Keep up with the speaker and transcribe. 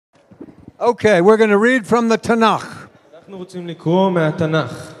Okay, we're going to read from the Tanakh. אנחנו רוצים לקרוא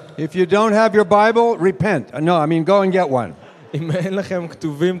מהתנ"ך. If you don't have your Bible, repent. No, I mean, go and get one. אם אין לכם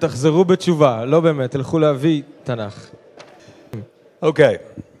כתובים, תחזרו בתשובה. לא באמת, תלכו להביא תנ"ך. Okay,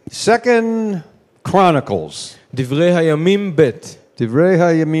 Second Chronicles. דברי הימים ב'. דברי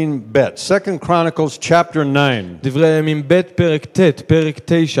הימים ב'. Second Chronicles chapter 9. דברי הימים ב' פרק ט', פרק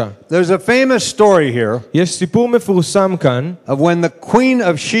 9. There's a famous story here יש סיפור מפורסם כאן, of when the Queen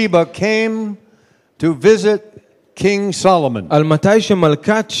of Sheba came to visit King Solomon. על מתי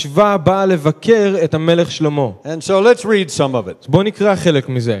שמלכת שבא באה לבקר את המלך שלמה. And so let's read some of it. בוא נקרא חלק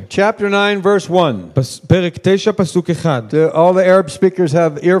מזה. Chapter 9 verse 1. פרק 9 פסוק 1. Do all the Arab speakers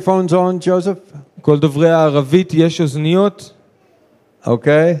have earphones on, Joseph? כל דוברי הערבית יש אוזניות?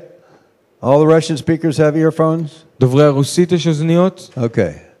 Okay. All the Russian speakers have earphones? דוברי הרוסית יש אוזניות?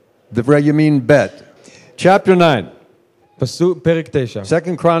 Okay. דברי ימין ב'. Chapter 9. פרק 9.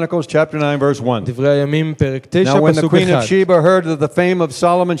 Second Chronicles chapter 9 verse 1. דברי הימים פרק 9 Now when the פסוק queen of 1. Sheba heard of the fame of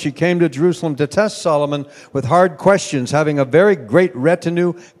Solomon, she came to Jerusalem to test Solomon with hard questions, having a very great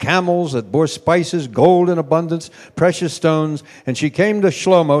retinue, camels that bore spices, gold in abundance, precious stones. And she came to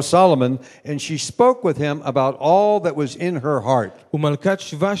Shlomo, Solomon, and she spoke with him about all that was in her heart. ומלכת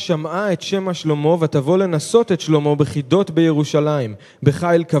שבא שמעה את שם שלמה ותבוא לנסות את שלמה בחידות בירושלים,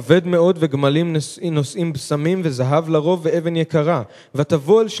 בחיל כבד מאוד וגמלים נושאים בשמים וזהב לרוב ואבן יקרה,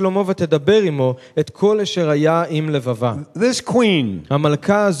 ותבוא אל שלמה ותדבר עמו את כל אשר היה עם לבבה. This queen,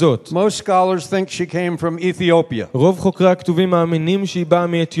 המלכה הזאת, most scholars think she came from Ethiopia. רוב חוקרי הכתובים מאמינים שהיא באה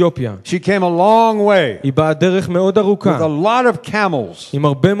מאתיופיה. She came a long way היא באה דרך מאוד ארוכה, with a lot of camels. עם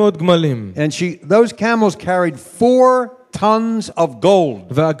הרבה מאוד גמלים. And those camels carried 4 tons of gold.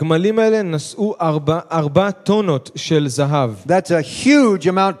 והגמלים האלה נשאו 4 טונות של זהב. That's a huge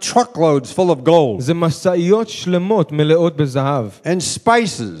amount, truckloads full of gold. זה מסעיות שלמות מלאות בזהב. And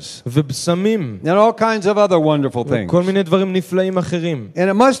spices. ובשמים. And all kinds of other wonderful things. וכל מיני דברים נפלאים אחרים. And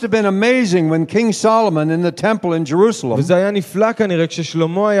it must have been amazing when King Solomon in the temple in Jerusalem וזה היה נפלא כנראה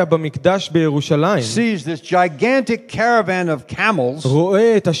כששלמה היה במקדש בירושלים. sees this gigantic caravan of camels.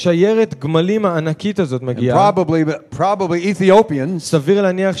 רואה את השיירת גמלים הענקית הזאת מגיעה. Probably Ethiopians. סביר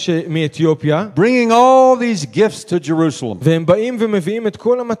להניח שמאתיופיה. Bringing all these gifts to Jerusalem. והם באים ומביאים את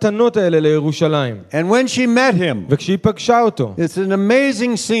כל המתנות האלה לירושלים. And when she met him, וכשהיא פגשה אותו, it's an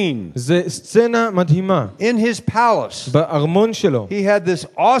amazing scene. זה סצנה מדהימה. In his palace, בארמון שלו. he had this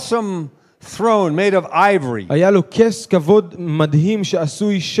awesome throne made of ivory. היה לו כס כבוד מדהים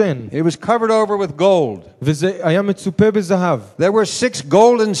שעשוי שן. It was covered over with gold. וזה היה מצופה בזהב. There were 6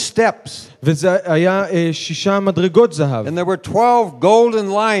 golden steps. וזה היה 6 מדרגות זהב. And there were 12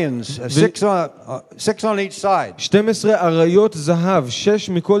 golden lions, 6 on each side. 12 אריות זהב, 6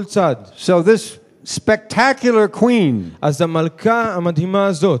 מכל צד. So this spectacular queen, אז המלכה המדהימה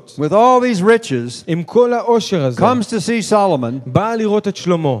הזאת, with all these riches, עם כל העושר הזה, comes to see Solomon, באה לראות את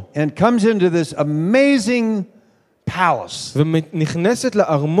שלמה, and comes into this amazing palace. ונכנסת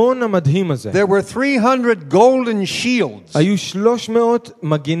לארמון המדהים הזה. There were 300 golden shields. היו 300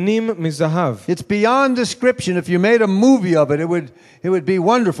 מגינים מזהב. It's beyond description. If you made a movie of it, it would be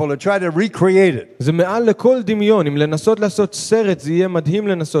wonderful to try to recreate it. זה מעל לכל דמיון. אם לנסות לעשות סרט, זה יהיה מדהים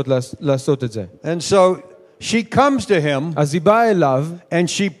לנסות לעשות את זה. And so she comes to him, אז היא באה אליו, and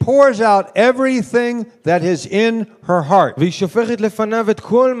she pours out everything that is in her heart. והיא שופכת לפניו את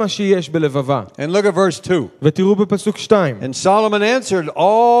כל מה שיש בלבבה. And look at verse 2. ותראו בפסוק 2. And Solomon answered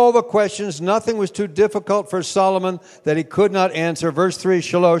all the questions. Nothing was too difficult for Solomon that he could not answer. Verse 3,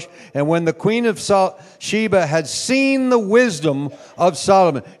 Shalosh. And when the queen of Sheba had seen the wisdom of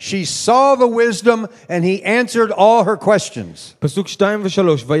Solomon, she saw the wisdom and he answered all her questions. פסוק 2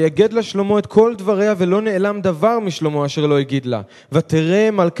 ו3. ויגד לה שלמה את כל דבריה ולא נעלם דבר משלמה אשר לא יגיד לה.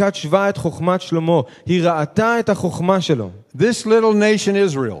 ותראה מלכת שבא את חוכמת שלמה. היא ראתה את החוכמה שלו. This little nation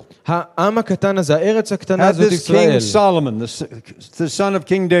Israel העם הקטן הזה, הארץ הקטנה had הזאת this ישראל. king Solomon, the son of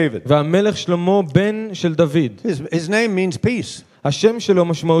King David. והמלך שלמה בן של דוד. His name means peace. השם שלו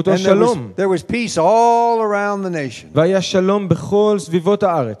משמעותו And שלום. there was peace all around the nation. והיה שלום בכל סביבות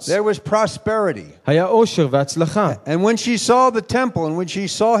הארץ. There was prosperity. היה עושר והצלחה. And when she saw the temple and when she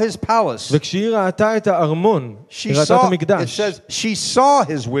saw his palace, וכשהיא ראתה את הארמון, היא ראתה את it המקדש. says she saw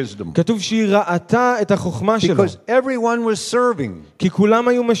his wisdom. כתוב שהיא ראתה את החוכמה שלו. Because everyone was serving. כי כולם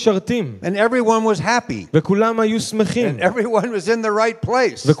היו משרתים. And everyone was happy. וכולם היו שמחים. And everyone was in the right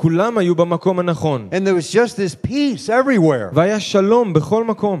place. וכולם היו במקום הנכון. And there was just this peace everywhere. והיה שלום בכל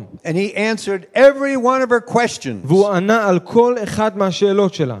מקום. And he answered every one of her questions. והוא ענה על כל אחד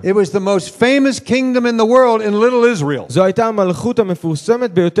מהשאלות שלה. It was the most famous kingdom in the world in little Israel. זו הייתה המלכות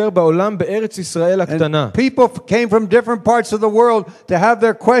המפורסמת ביותר בעולם בארץ ישראל הקטנה. And people came from different parts of the world to have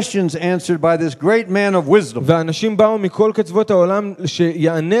their questions answered by this great man of wisdom. ואנשים באו מכל קצוות העולם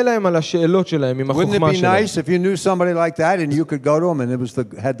שיענה להם על השאלות שלהם עם Wouldn't it החוכמה be שלהם. nice if you knew somebody like that and you could go to him and it was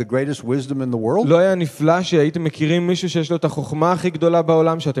had the greatest wisdom in the world? לא היה נפלא שהייתם מכירים מישהו שיש לו את החוכמה הכי גדולה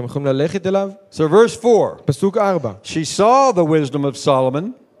בעולם שאתם יכולים ללכת אליו? So verse 4. פסוק 4. She saw the wisdom of Solomon.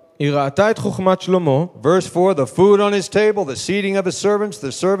 היא ראתה את חוכמת שלמה. Verse 4, the food on his table, the seating of his servants,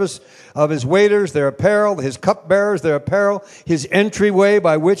 the service of his waiters, their apparel, his cupbearers, their apparel, his entryway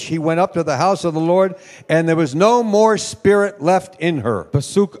by which he went up to the house of the Lord, and there was no more spirit left in her.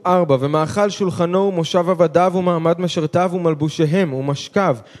 פסוק 4, ומאכל שולחנו ומושב עבדיו ומעמד משרתיו ומלבושיהם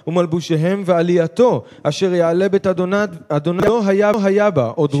ומשכב ומלבושיהם ועלייתו אשר יעלה בית אדוני לא היה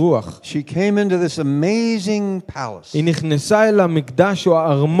בה עוד רוח. She came into this amazing palace. היא נכנסה אל המקדש או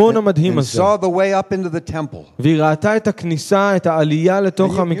הארמון המדהים And הזה. saw the way up into the temple. והיא ראתה את הכניסה, את העלייה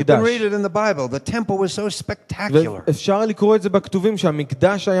לתוך You can המקדש. read it in the Bible. The temple was so spectacular. ואפשר לקרוא את זה בכתובים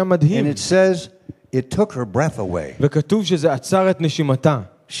שהמקדש היה מדהים. And it says it took her breath away. וכתוב שזה עצר את נשימתה.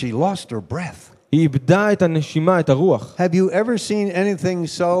 She lost her breath. היא איבדה את הנשימה, את הרוח. Have you ever seen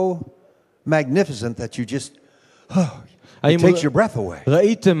anything so magnificent that you just it takes your breath away?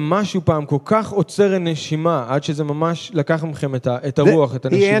 ראיתם משהו פעם כל כך עוצר נשימה עד שזה ממש לקח מכם את הרוח, את He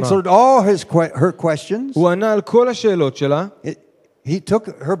הנשימה. answered all her questions. הוא ענה על כל השאלות שלה. He took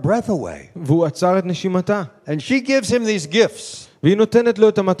her breath away. והוא עצר את נשימתה. And she gives him these gifts. והיא נותנת לו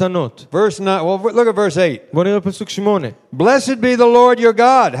את המתנות. Verse 9, well, look at verse 8. בוא נראה פסוק 8. Blessed be the Lord your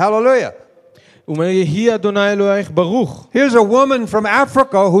God. Hallelujah. הוא אומר, יהי אדוני אלוהיך ברוך. Here's a woman from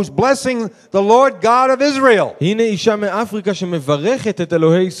Africa who's blessing the Lord God of Israel. הנה אישה מאפריקה שמברכת את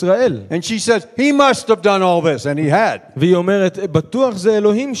אלוהי ישראל. And she says, he must have done all this, and he had. והיא אומרת, בטוח זה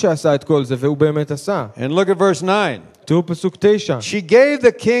אלוהים שעשה את כל זה, והוא באמת עשה. And look at verse 9. תראו פסוק 9. She gave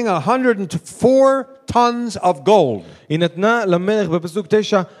the king 104 tons of gold. היא נתנה למלך בפסוק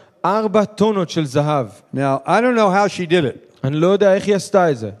 9 4 טונות של זהב. Now, I don't know how she did it. אני לא יודע איך היא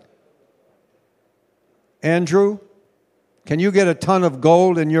עשתה את זה. Andrew, can you get a ton of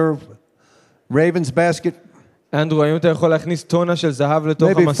gold in your Ravens basket? אנדרו, האם אתה יכול להכניס טונה של זהב לתוך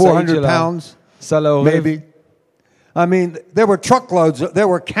Maybe המשאית 400 של pounds. סל העורב? Maybe. I mean, there were truckloads, there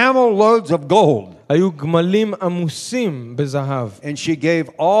were camel loads of gold. היו גמלים עמוסים בזהב. And she gave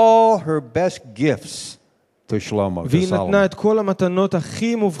all her best gifts to Shlomo, to והיא נתנה Solomon. את כל המתנות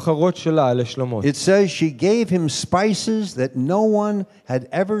הכי מובחרות שלה לשלמה. It says she gave him spices that no one had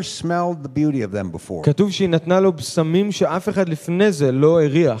ever smelled the beauty of them before. כתוב שהיא נתנה לו בשמים שאף אחד לפני זה לא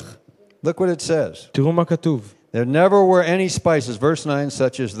הריח. Look what it says. תראו מה כתוב. There never were any spices, verse 9,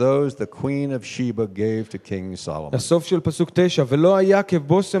 such as those the queen of Sheba gave to King Solomon. הסוף של פסוק 9, ולא היה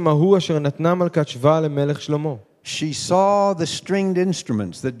כבושם ההוא אשר נתנה מלכת שבא למלך שלמה. She saw the stringed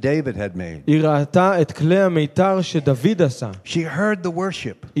instruments that David had made. היא ראתה את כלי המיתר שדוד עשה. She heard the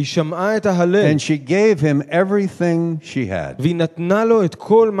worship. היא שמעה את ההלל. And she gave him everything she had. והיא נתנה לו את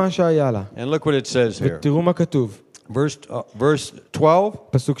כל מה שהיה לה. And look what it says here. ותראו מה כתוב. Verse 12.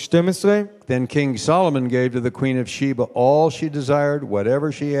 פסוק 12. Then King Solomon gave to the queen of Sheba all she desired,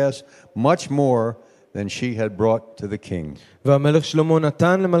 whatever she asked, much more than she had brought to the king. והמלך שלמה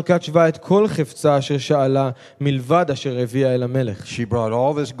נתן למלכת שבא את כל חפצה אשר שאלה מלבד אשר הביאה אל המלך. She brought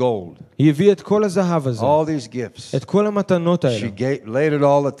all this gold. היא הביאה את כל הזהב הזה. All these gifts. את כל המתנות האלה. She laid it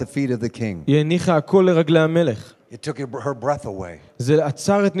all at the feet of the king. היא הניחה הכל לרגלי המלך. It took her breath away. זה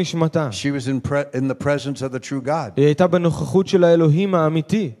עצר את נשמתה. She was in the presence of the true God. היא הייתה בנוכחות של האלוהים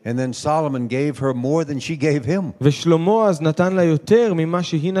האמיתי. And then Solomon gave her more than she gave him. ושלמה אז נתן לה יותר ממה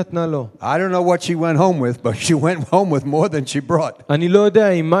שהיא נתנה לו. I don't know what she went home with, but she went home with more than she brought. אני לא יודע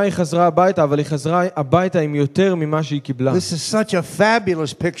עם מה היא חזרה הביתה, אבל היא חזרה הביתה עם יותר ממה שהיא קיבלה. This is such a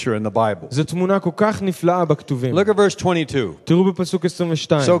fabulous picture in the Bible. זו תמונה כל כך נפלאה בכתובים. Look at verse 22. תראו בפסוק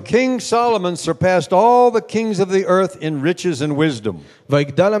 22. So King Solomon surpassed all the kings of the earth in riches and wisdom.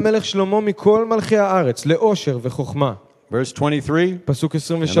 ויגדל המלך שלמה מכל מלכי הארץ לאושר וחוכמה. Verse 23. פסוק And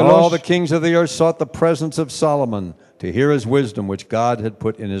 23. all the kings of the earth sought the presence of Solomon to hear his wisdom which God had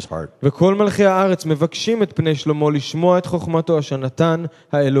put in his heart. וכל מלכי הארץ מבקשים את פני שלמה לשמוע את חוכמתו אשר נתן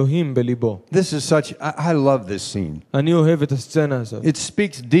האלוהים בליבו. This is such, I love this scene. אני אוהב את הסצנה הזאת. It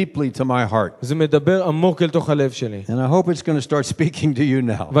speaks deeply to my heart. זה מדבר עמוק אל תוך הלב שלי. And I hope it's going to start speaking to you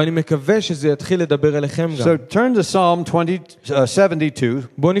now. ואני מקווה שזה יתחיל לדבר אליכם גם. So turn to Psalm 72.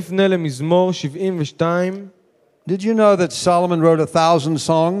 בוא נפנה למזמור 72. Did you know that Solomon wrote 1,000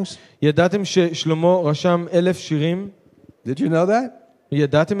 songs? ידעתם ששלמה רשם 1,000 שירים? Did you know that?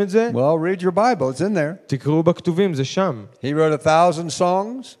 ידעתם את זה? Well, read your Bible. It's in there. תקראו בכתובים, זה שם. He wrote 1,000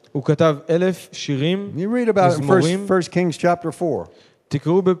 songs. הוא כתב 1,000 שירים, You read about it in מזמורים. 1 Kings chapter 4.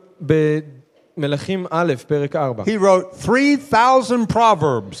 תקראו במלכים א', פרק 4. He wrote 3,000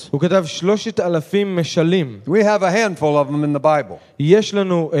 proverbs. הוא כתב 3,000 משלים. We have a handful of them in the Bible. יש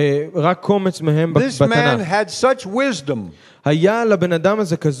לנו רק קומץ מהם This man בתנ"ך. had such wisdom. היה לבן אדם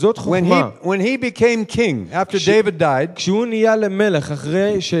הזה כזאת חוכמה. When he became king after David died, כשהוא נהיה למלך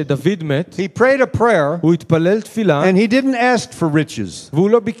אחרי שדוד מת, he prayed a prayer הוא התפלל תפילה, and he didn't ask for riches. והוא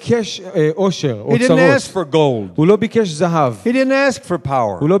לא ביקש עושר או He didn't ask צרות. for gold. הוא לא ביקש זהב. He didn't ask for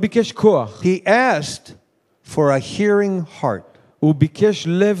power. הוא לא ביקש כוח. He asked for a hearing heart. הוא ביקש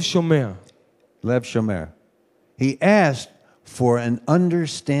לב שומע. Lev Shomer. He asked for an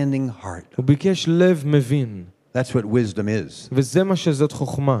understanding heart. הוא ביקש לב מבין. That's what wisdom is. וזה מה שזאת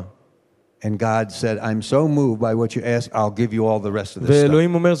חוכמה. And God said, I'm so moved by what you ask, I'll give you all the rest of this stuff.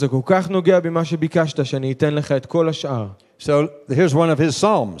 ואלוהים אומר, זה כל כך נוגע במה שביקשת, שאני אתן לך את כל השאר. So here's one of his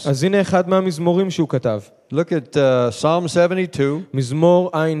psalms. אז הנה אחד מהמזמורים שהוא כתב. Look at Psalm 72. מזמור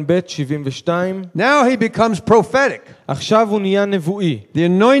ע"ב 72. Now he becomes prophetic. עכשיו הוא נהיה נבואי. The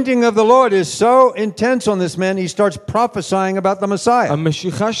anointing of the Lord is so intense on this man, he starts prophesying about the Messiah.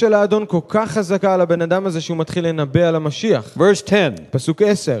 המשיכה של האדון כל כך חזקה על הבן אדם הזה שהוא מתחיל לנבא על המשיח. Verse 10. פסוק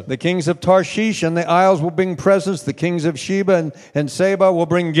 10. The kings of Tarshish and the isles will bring presents. The kings of Sheba and Seba will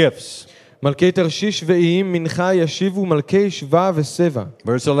bring gifts. מלכי תרשיש ואיים מנחה ישיבו מלכי שבא וסבא.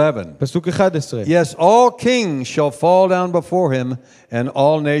 Verse 11. פסוק 11. Yes, all kings shall fall down before him, and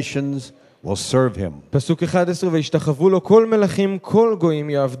all nations will serve him. פסוק 11. וישתחוו לו כל מלכים, כל גויים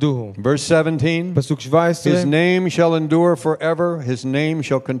יעבדוהו. Verse 17. פסוק 17. His name shall endure forever. His name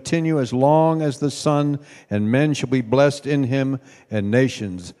shall continue as long as the sun, and men shall be blessed in him, and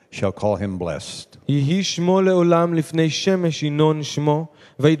nations shall call him blessed. יהי שמו לעולם לפני שמש ינון שמו,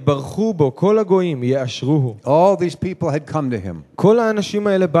 ויתברכו בו כל הגויים יאשרוהו. All these people had come to him, כל האנשים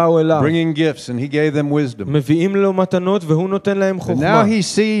האלה באו אליו. bringing gifts, and he gave them wisdom. מביאים לו מתנות והוא נותן להם And חוכמה. now he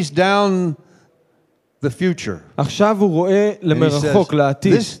sees down the future. עכשיו הוא רואה And he says, למרחוק,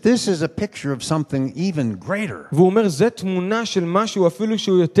 לעתיד. this is a picture of something even greater. והוא אומר, זה תמונה של משהו אפילו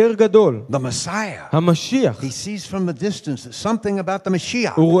שהוא יותר גדול. The Messiah. המשיח. He sees from a distance something about the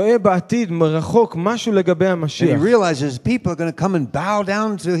Mashiach. הוא רואה בעתיד, מרחוק, משהו לגבי And he המשיח. realizes people are going to come and bow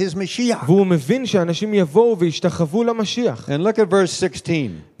down to his Mashiach. והוא מבין שאנשים יבואו וישתחוו למשיח. And look at verse 16.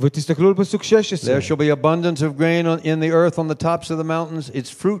 ותסתכלו על פסוק 16. There shall be abundance of grain in the earth on the tops of the mountains.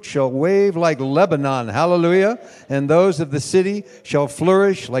 Its fruit shall wave like Lebanon. Hallelujah. And those of the city shall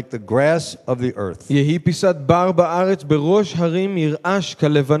flourish like the grass of the earth. יהי פיסת בר בארץ, בראש הרים ירעש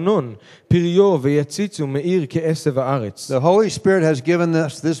כלבנון, פריו ויציץ ומאיר כעשב הארץ. The Holy Spirit has given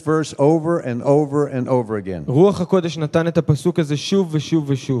us this verse over and over and over again. רוח הקודש נתן את הפסוק הזה שוב ושוב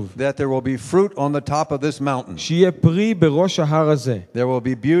ושוב. That there will be fruit on the top of this mountain. שיהיה פרי בראש ההר הזה. There will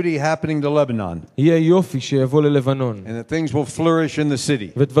be beauty happening to Lebanon. יהיה יופי שיבוא ללבנון. And that things will flourish in the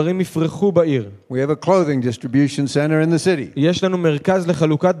city. ודברים יפרחו בעיר. We have a clothing distribution center in the city. יש לנו מרכז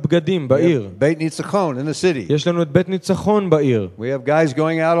לחלוקת בגדים בעיר. Beit Nitzachon in the city. יש לנו את בית ניצחון בעיר. We have guys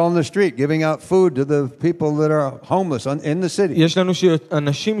going out on the street giving out food to the people that are homeless in the city. יש לנו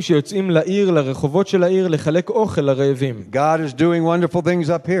אנשים שיוצאים לעיר, לרחובות של העיר, לחלק אוכל לרעבים. God is doing wonderful things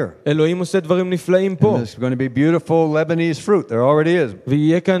up here. אלוהים עושה דברים נפלאים פה. And there's going to be beautiful Lebanese fruit. There already is.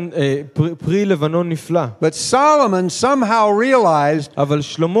 ויהיה כאן פרי לבנון נפלא. But Solomon somehow realized אבל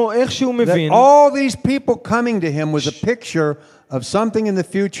שלמה איכשהו that מבין all these people coming to him was a picture of something in the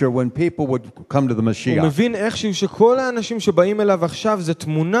future when people would come to the הוא Mashiach. מבין איכשהו שכל האנשים שבאים אליו עכשיו זה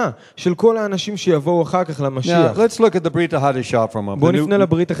תמונה של כל האנשים שיבואו אחר כך Now, למשיח. let's look at the Brit HaDashah for a moment. בואו נפנה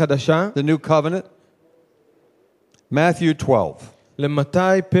לברית החדשה. The new covenant. Matthew 12. למתי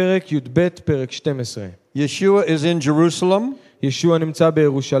פרק י"ב פרק 12. Yeshua is in Jerusalem. ישוע נמצא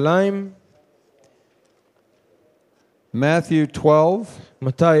בירושלים. Matthew 12,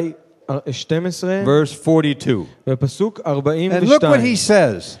 מתי 12 verse 42. בפסוק And look what he 42.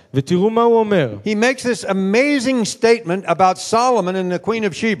 says. ותראו מה הוא אומר. He makes this amazing statement about Solomon and the Queen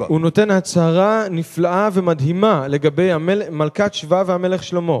of Sheba. הוא נותן הצהרה נפלאה ומדהימה לגבי מלכת שבא והמלך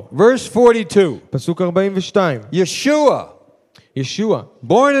שלמה. Verse 42. פסוק 42. Yeshua, ישוע.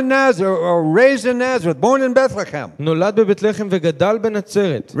 Born in Nazareth, or raised in Nazareth, born in Bethlehem. נולד בבית לחם וגדל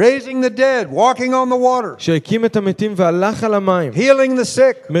בנצרת. Raising the dead, walking on the water. שהקים את המתים והלך על המים. Healing the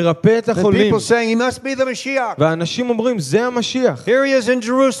sick. מרפא את And החולים. people saying he must be the Mashiach. והאנשים אומרים, זה המשיח. Here he is in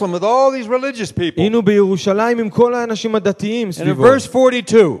Jerusalem with all these religious people. הנה בירושלים עם כל האנשים הדתיים And in סביבו. verse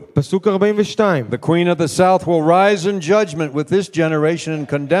 42, פסוק 42. the queen of the south will rise in judgment with this generation and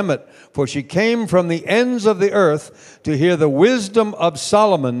condemn it, for she came from the ends of the earth to hear the wisdom of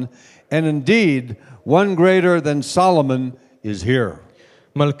Solomon, and indeed one greater than Solomon is here.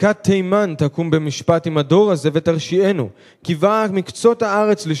 מלכת תימן תקום במשפט עם הדור הזה ותרשיענו, כי באה מקצות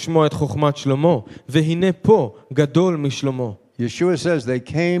הארץ לשמוע את חוכמת שלמה, והנה פה גדול משלמה. Yeshua says they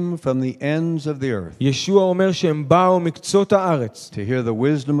came from the ends of the earth ישוע אומר שהם באו מקצות הארץ, to hear the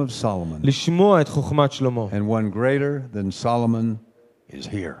wisdom of Solomon, לשמוע את חוכמת שלמה. and one greater than Solomon is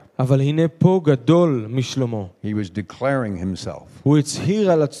here. אבל הנה פה גדול משלמה. He was declaring himself הוא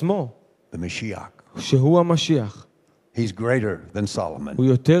הצהיר על עצמו the Mashiach. שהוא המשיח. He's greater than Solomon. הוא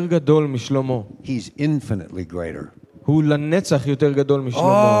יותר גדול משלמה. He's infinitely greater. הוא לנצח יותר גדול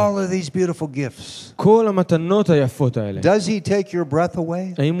משלמה. All of these beautiful gifts. כל המתנות היפות האלה. Does he take your breath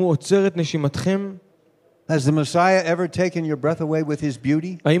away? האם הוא עוצר את נשימתכם? Has the Messiah ever taken your breath away with his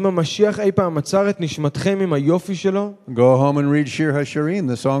beauty? האם המשיח אי פעם עצר את נשמתכם עם היופי שלו? Go home and read Shir HaShirim,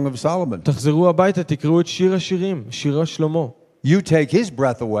 the Song of Solomon. תחזרו הביתה, תקראו את שיר השירים, שירה שלמה. You take his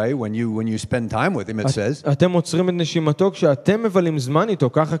breath away when you spend time with him, it says. אתם עוצרים את נשימתו כשאתם מבלים זמן איתו,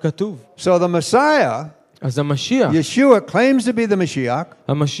 ככה כתוב. So the Messiah, אז המשיח, Yeshua, claims to be the Mashiach,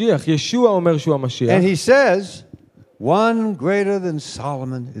 המשיח, ישוע אומר שהוא המשיח, and he says, one greater than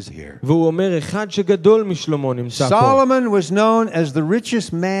Solomon is here. והוא אומר אחד שגדול משלמה נמצא פה. Solomon was known as the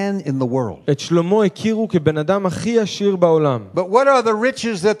richest man in the world. את שלמה הכירו כבן אדם הכי עשיר בעולם. But what are the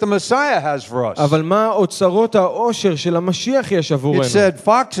riches that the Messiah has for us? אבל מה האוצרות העושר של המשיח יש עבורנו? It said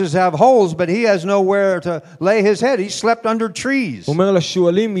foxes have holes, but he has nowhere to lay his head. He slept under trees. הוא אומר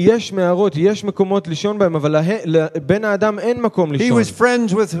לשועלים יש מערות, יש מקומות לישון בהם, אבל לבן האדם אין מקום He לישון. was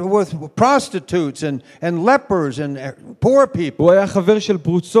friends with prostitutes and lepers and poor people. הוא היה חבר של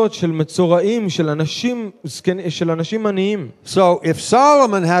פרוצות, של מצורעים, של אנשים עניים. So if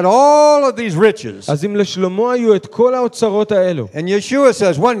Solomon had all of these riches, אז אם לשלמה היו את כל האוצרות האלו, and Yeshua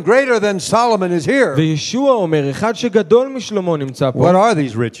says one greater than Solomon is here, וישוע אומר אחד שגדול משלמה נמצא פה, what are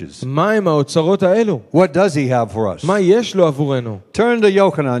these riches? מה הם האוצרות האלו? What does he have for us? מה יש לו עבורנו? Turn to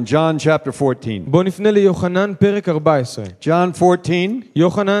Yochanan, John chapter 14. בוא נפנה ליוחנן פרק 14. John 14.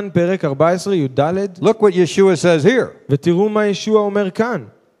 יוחנן פרק 14 י"ד. Look what Yeshua says here. ותראו מה ישוע אומר כאן.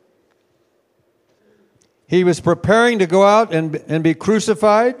 He was preparing to go out and be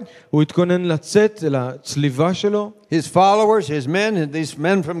crucified. הוא התכונן לצאת לצליבה שלו. His followers, his men, these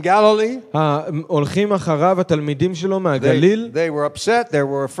men from Galilee, הולכים אחריו התלמידים שלו מהגליל. they were upset, they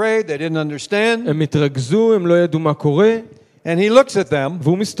were afraid, they didn't understand. הם התרגזו, הם לא ידעו מה קורה. And he looks at them.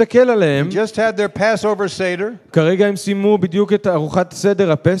 והוא מסתכל עליהם. Just had their Passover Seder. כרגע הם סיימו בדיוק את ארוחת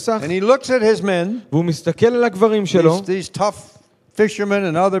סדר הפסח. And he looks at his men. והוא מסתכל על הגברים שלו. These tough fishermen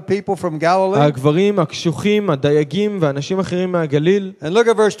and other people from Galilee. הגברים, הקשוחים, הדייגים ואנשים אחרים מהגליל. And look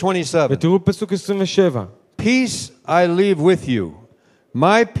at verse 27. ותראו פסוק 27. Peace I leave with you.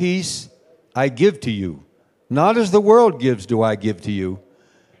 My peace I give to you. Not as the world gives do I give to you.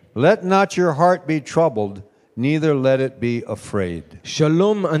 Let not your heart be troubled. Neither let it be afraid.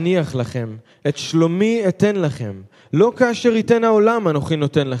 שלום אניח לכם, את שלומי אתן לכם. לא כאשר ייתן העולם אנוכי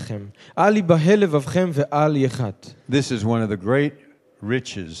נותן לכם. אל יבהל לבבכם ואל יחת. This is one of the great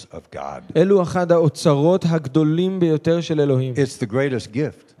riches of God. אלו אחד האוצרות הגדולים ביותר של אלוהים. It's the greatest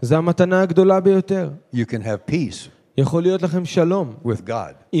gift. זה המתנה הגדולה ביותר. You can have peace יכול להיות לכם שלום with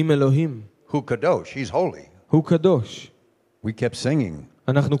God. עם אלוהים. Who kadosh? He's holy. הוא קדוש. We kept singing.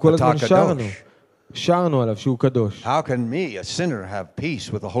 אנחנו כל הזמן אתה שרנו. קדוש. שרנו עליו שהוא קדוש. How can me, a sinner, have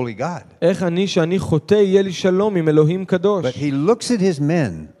peace with a holy God? איך אני שאני חוטא יהיה לי שלום עם אלוהים קדוש? But he looks at his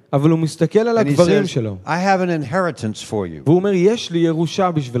men אבל הוא מסתכל על and he הגברים says, שלו. I have an inheritance for you. והוא אומר, יש לי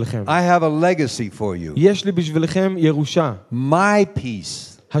ירושה בשבילכם. I have a legacy for you. יש לי בשבילכם ירושה. My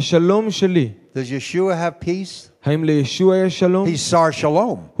peace. השלום שלי. Does Yeshua have peace? האם לישוע יש שלום? He's Sar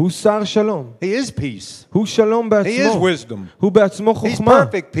Shalom. הוא שר שלום. He is peace. הוא שלום He is בעצמו. wisdom. הוא בעצמו He's חוכמה.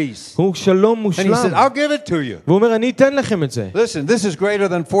 perfect peace. הוא שלום And he מושלם. said, I'll give it to you. והוא אומר, אני אתן לכם את זה. Listen, this is greater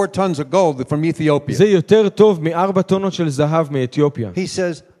than 4 tons of gold from Ethiopia. זה יותר טוב מ4 טונות של זהב מאתיופיה. He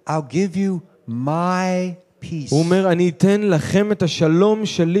says, I'll give you my peace. הוא אומר, אני אתן לכם את השלום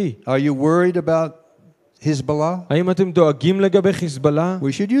שלי. Are you worried about Hezbollah? האם אתם דואגים לגבי חיזבאללה? We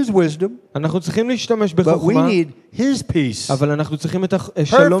should use wisdom, אנחנו צריכים להשתמש but we בחוכמה, need His peace. אבל אנחנו צריכים את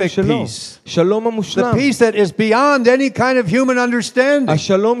השלום Perfect שלו. peace. שלום The המושלם. peace that is beyond any kind of human understanding.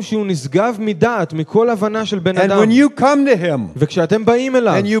 השלום שהוא נשגב מדעת, מכל הבנה של בן And אדם. when you come to him וכשאתם באים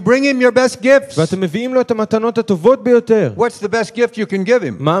אליו, and you bring him your best gifts, ואתם מביאים לו את המתנות הטובות ביותר, what's the best gift you can give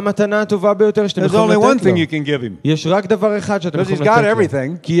him? מה המתנה הטובה ביותר שאתם There's יכולים only one לתת לו? thing you can give him. יש רק דבר אחד שאתם Because יכולים he's got לתת לו.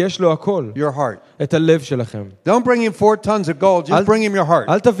 everything. כי יש לו הכל. Your heart. את הלב שלכם. Don't bring him 4 tons of gold, just bring him your heart.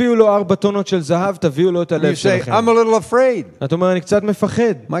 אל תביאו לו 4 טונות של זהב, תביאו לו את You הלב say, שלכם. I'm a little afraid. אתה אומר, אני קצת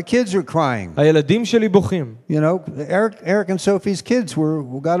מפחד. My kids are crying. הילדים שלי בוכים. You know, Eric and Sophie's kids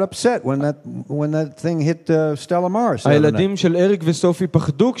got upset when that thing hit Stella Maris. הילדים של אריק וסופי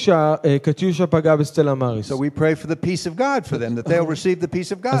פחדו כשהקטיושה פגעה בסטלה מאריס. So we pray for the peace of God for them, that they'll receive the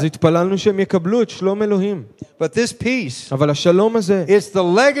peace of אז God. התפללנו שהם יקבלו את שלום אלוהים. But this peace, אבל השלום הזה, it's the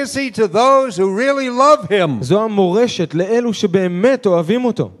legacy to those who really love him. זו המורשת לאלו שבאמת אוהבים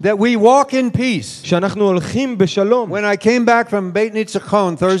אותו. That we walk in peace. שאנחנו הולכים בשלום. When I came back from Beit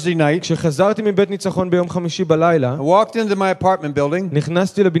Nitzachon Thursday night, כשחזרתי מבית ניצחון ביום חמישי בלילה, I walked into my apartment building.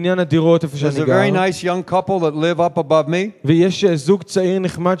 נכנסתי לבניין הדירות איפה There's שאני a very גר, nice young couple that live up above me. ויש זוג צעיר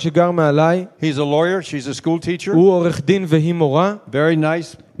נחמד שגר מעליי, He's a lawyer, she's a school teacher. הוא עורך דין והיא מורה, Very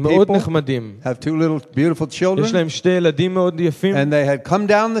nice מאוד people. נחמדים. Have 2 little beautiful יש children. להם 2 ילדים מאוד יפים, And they had come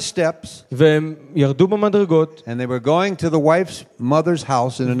down the steps והם ירדו במדרגות, and they were going to the wife's mother's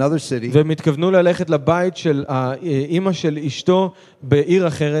house in another city. והם התכוונו ללכת לבית של האמא של אשתו בעיר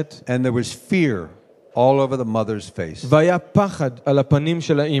אחרת, And there was fear all over the mother's face. והיה פחד על הפנים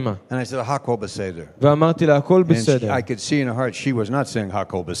של האמא. And I said, Hakol Beseder. ואמרתי לה, הכל And בסדר. I could see in her heart she was not saying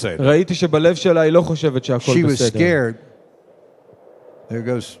Hakol Beseder. ראיתי שבלב שלה היא לא חושבת שהכל She was בסדר. scared. There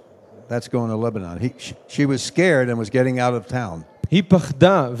goes, that's going to Lebanon. She was scared and was getting out of town. היא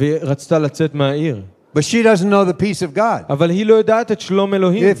פחדה ורצתה לצאת מהעיר. But she doesn't know the peace of God. אבל היא לא יודעת את שלום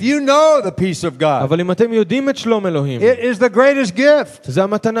אלוהים. If you know the peace of God, אבל אם אתם יודעים את שלום אלוהים, it is the greatest gift. זה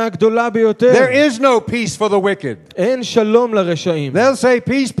המתנה הגדולה ביותר. There is no peace for the wicked. אין שלום לרשעים. They'll say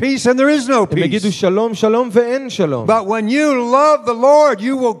peace, peace, and there is no הם יגידו peace. שלום, שלום ואין שלום. But when you love the Lord,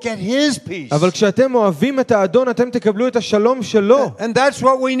 you will get His peace. אבל כשאתם אוהבים את האדון, אתם תקבלו את השלום שלו. And that's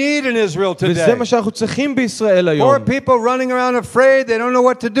what we need in Israel וזה today. מה שאנחנו צריכים בישראל היום. Poor people running around afraid, they don't know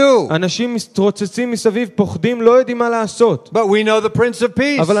what to do. אנשים מתרוצצים מסביב, פוחדים, לא יודעים מה לעשות. But we know the Prince of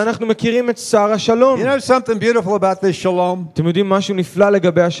Peace. אבל אנחנו מכירים את שר השלום. You know something beautiful about this shalom? אתם יודעים משהו נפלא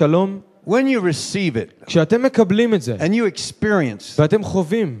לגבי השלום? When you receive it כשאתם מקבלים את זה, and you experience, ואתם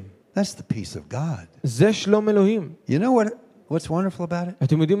חווים, that's the peace of God. זה שלום אלוהים. You know what's wonderful about it?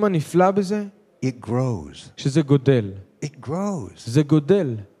 אתם יודעים מה נפלא בזה? It grows. שזה גודל. It grows. זה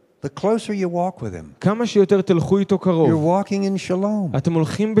גודל. The closer you walk with Him, כמה שיותר תלכו איתו you're קרוב. walking in shalom. אתם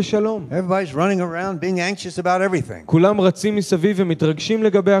הולכים בשלום. Everybody's running around being anxious about everything. כולם רצים מסביב ומתרגשים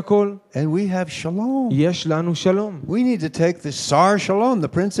לגבי הכל. And we have shalom. יש לנו שלום. We need to take the Sar Shalom,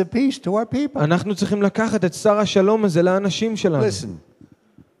 the Prince of Peace, to our people. אנחנו צריכים לקחת את שר השלום הזה לאנשים שלנו. Listen,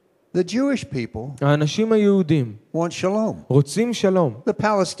 the Jewish people האנשים היהודים want shalom. רוצים שלום. The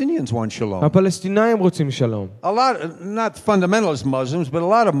Palestinians want shalom. הפלסטינאים רוצים שלום. A lot, not fundamentalist Muslims, but a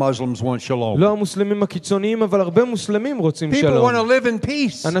lot of Muslims want shalom. לא המוסלמים הקיצוניים, אבל הרבה מוסלמים רוצים People שלום. want to live in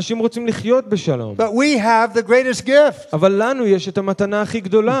peace. אנשים רוצים לחיות בשלום. But we have the greatest gift. אבל לנו יש את המתנה הכי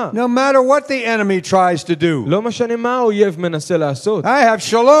גדולה. No matter what the enemy tries to do. לא משנה מה האויב מנסה לעשות. I have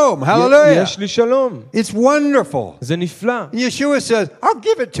shalom. Hallelujah. יש לי שלום. It's wonderful. זה נפלא. Yeshua says, I'll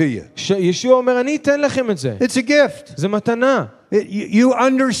give it to you. ישוע אומר, אני אתן לכם את זה. It's a gift. זה מתנה. You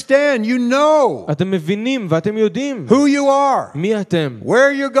understand, you know אתם מבינים ואתם יודעים who you are, מי אתם,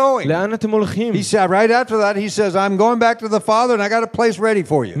 where you're going. לאן אתם הולכים. He said, right after that, he says, I'm going back to the Father and I got a place ready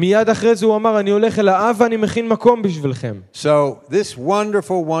for you. מיד אחרי זה הוא אמר, אני הולך אל האב ואני מכין מקום בשבילכם. So, this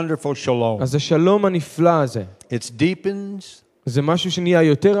wonderful, wonderful shalom, אז השלום הנפלא הזה, it deepens, זה משהו שנהיה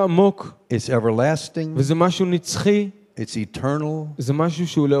יותר עמוק, it's everlasting, וזה משהו נצחי, it's eternal, זה משהו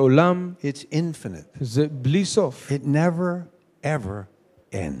שהוא לעולם, it's infinite. זה בלי סוף. It never, ever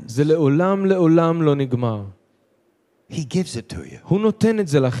ends. זה לעולם לעולם לא נגמר. He gives it to you. הוא נותן את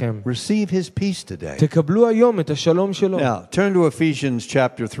זה לכם. Receive his peace today. תקבלו היום את השלום שלו. Now, turn to Ephesians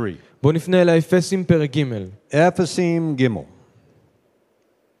chapter 3. בואו נפנה אל האפסים פרק ג'. Ephesim Gimel.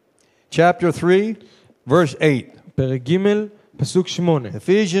 Chapter 3, verse 8. פרק ג' פסוק 8.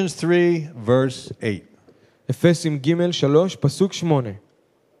 Ephesians 3, verse 8. אפסים ג' 3 פסוק 8.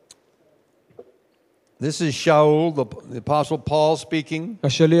 This is Shaul, the Apostle Paul speaking.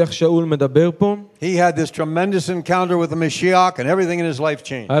 השליח שאול מדבר פה. He had this tremendous encounter with the Mashiach and everything in his life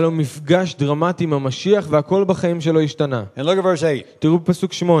changed. היה לו מפגש דרמטי עם המשיח והכל בחיים שלו השתנה. And look at verse 8. תראו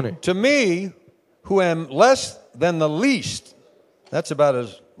בפסוק 8. To me, who am less than the least, that's about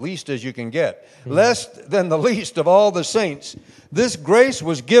as least as you can get, less than the least of all the saints, this grace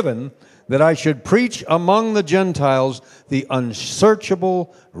was given that I should preach among the Gentiles the unsearchable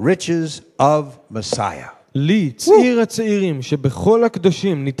riches of Messiah. לי, צעיר הצעירים, שבכל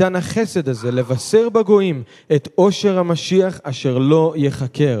הקדושים ניתן החסד הזה לבשר בגויים את עושר המשיח אשר לא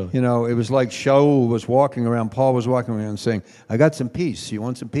יחקר. You know, it was like Shaul was walking around, Paul was walking around saying, I got some peace, you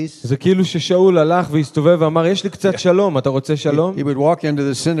want some peace? זה כאילו ששאול הלך והסתובב ואמר, יש לי קצת שלום, אתה רוצה שלום? He would walk into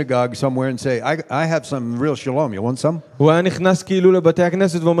the synagogue somewhere and say, I have some real shalom, you want some? הוא היה נכנס כאילו לבתי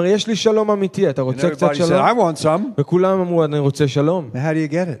הכנסת ואומר, יש לי שלום אמיתי, אתה רוצה קצת שלום? And everybody said, I want some. וכולם אמרו, אני רוצה שלום. How do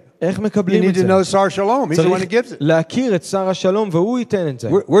you get it? איך You מקבלים need את to זה? know Sar Shalom, he's the one who gives צריך it. להכיר את שר השלום והוא ייתן את זה.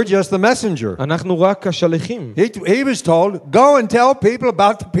 We're just the messenger. אנחנו רק השליחים. He was told, go and tell people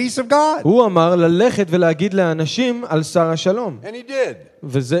about the peace of God. הוא אמר ללכת ולהגיד לאנשים על שר השלום. And he did.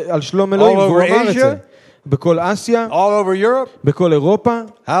 וזה על שלום אלוהים, All והוא over אמר את זה. Asia. בכל אסיה, All over Europe. בכל אירופה.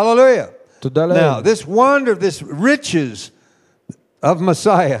 Hallelujah. תודה Now, לאל. this wonder, this riches of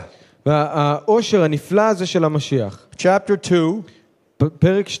Messiah. והעושר הנפלא הזה של המשיח. Chapter 2,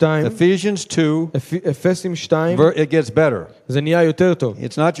 פרק 2, Ephesians 2, אפסים 2, it gets better. זה נהיה יותר טוב.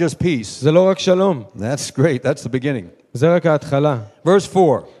 It's not just peace. זה לא רק שלום, That's great. That's the beginning. זה רק ההתחלה. Verse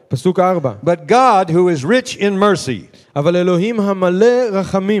 4. פסוק 4. But God, who is rich in mercy. אבל אלוהים המלא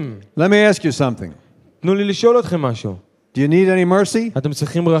רחמים. Let me ask you something. תנו לי לשאול אתכם משהו. Do you need any mercy? אתם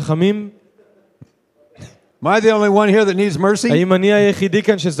צריכים רחמים? Am I the only one here that needs mercy? האם אני היחידי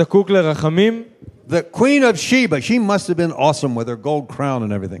כאן שזקוק לרחמים? The Queen of Sheba, she must have been awesome with her gold crown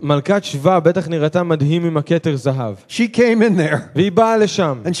and everything. מלכת שבא בטח נראתה מדהים עם הכתר זהב. She came in there והיא באה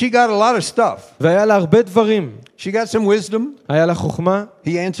לשם. and she got a lot of stuff. והיה לה הרבה דברים. She got some wisdom. היה לה חוכמה. He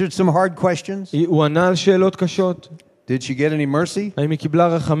answered some hard questions. הוא ענה על שאלות קשות. Did she get any mercy? האם היא קיבלה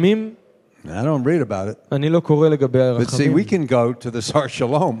רחמים? I don't read about it. אני לא קורא לגבי But see, הרחמים. we can go to the Sar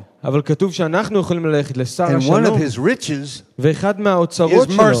Shalom. אבל כתוב שאנחנו יכולים ללכת לשר And one of השלום. his riches, ואחד מהאוצרות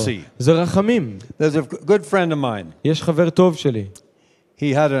is שלו mercy. זה רחמים. there's a good friend of mine. יש חבר טוב שלי.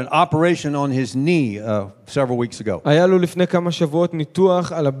 He had an operation on his knee several weeks ago. היה לו לפני כמה שבועות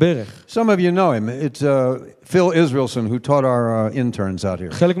ניתוח על הברך. Some of you know him. It's Phil Israelson who taught our interns out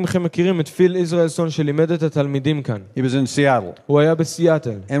here. חלק מכם מכירים את פיל יזרעאלסון שלימד את התלמידים כאן. He was in Seattle. הוא היה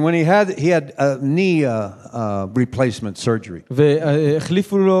בסיאטל. And when he had a knee replacement surgery.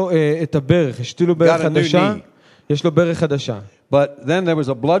 והחליפו לו את הברך, השתילו ברך Got a new חדשה. knee. יש לו ברך חדשה. But then there was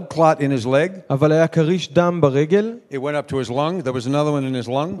a blood clot in his leg. אבל היה קריש דם ברגל. It went up to his lung. There was another one in his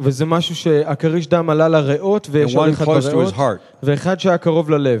lung. וזה משהו שהקריש דם עלה לריאות ויש עוד And one אחד close to his בריאות. heart. ואחד שהיה קרוב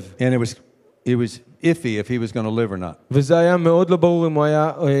ללב. And it was iffy if he was going to live or not. וזה היה מאוד לא ברור אם הוא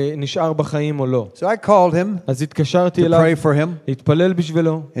היה נשאר בחיים או לא. So I called him אז התקשרתי to אליו, pray for him. להתפלל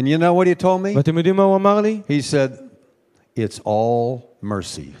בשבילו. And you know what he told me? ואתם יודעים מה הוא אמר לי? He said, it's all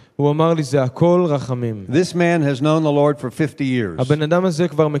mercy. הוא אמר לי, זה הכל רחמים. This man has known the Lord for 50 years. הבן אדם הזה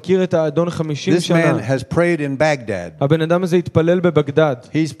כבר מכיר את האדון 50 This שנה. man has prayed in Baghdad. הבן אדם הזה התפלל בבגדד.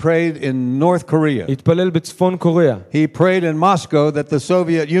 He's prayed in North Korea. התפלל בצפון קוריאה. He prayed in Moscow that the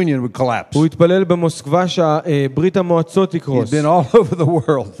Soviet Union would collapse. הוא התפלל במוסקבה שהברית המועצות He's תקרוס. been all over the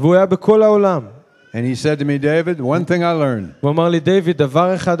world. והוא היה בכל העולם. And he said to me, David, one thing I learned, הוא אמר לי, דיוויד,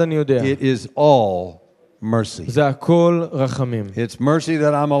 דבר אחד אני יודע. it is all mercy. זה הכל רחמים. It's mercy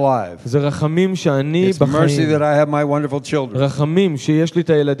that I'm alive. זה רחמים שאני It's mercy בחיים. that I have my wonderful children. רחמים שיש לי את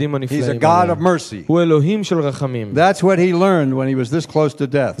הילדים He's a הנפלאים. God האלה. of mercy. הוא אלוהים של רחמים. That's what he learned when he was this close to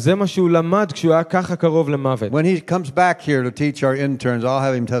death. זה מה שהוא למד כשהוא היה ככה קרוב למוות. When he comes back here to teach our interns, I'll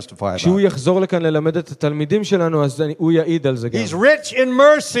have him testify כשהוא about it. יחזור לכאן ללמד את התלמידים שלנו, אז הוא יעיד על זה גם. He's rich in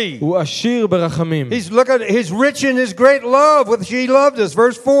mercy. הוא עשיר ברחמים. Look at, he's rich in his great love with which he loved us.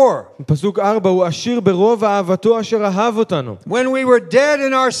 Verse 4. פסוק 4, הוא עשיר ברוב אהבתו אשר אהב אותנו. When we were dead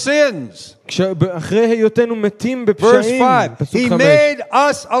in our sins. אחרי היותנו מתים Verse בפשעים. 5. פסוק He 5. made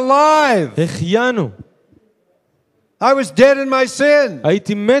us alive. החיינו. I was dead in my sin.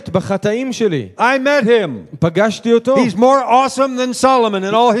 הייתי מת בחטאים שלי. I met him. פגשתי אותו. He's more awesome than Solomon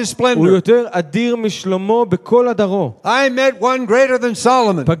in all his הוא splendor. יותר אדיר משלמה בכל הדרו. I met one greater than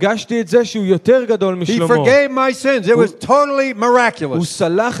Solomon. פגשתי את זה שהוא יותר גדול He משלמה. forgave my sins. It was totally הוא miraculous.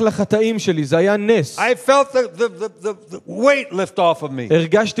 סלח לחטאים שלי, זה היה נס. I felt the weight lift off of me.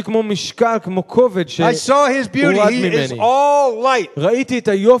 הרגשתי כמו משקל, כמו כובד I saw his beauty. הורד He is ממני. all light. ראיתי את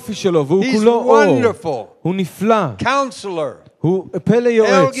היופי שלו, והוא He's כולו אור. wonderful. הוא נפלא. Counselor. הוא פלא El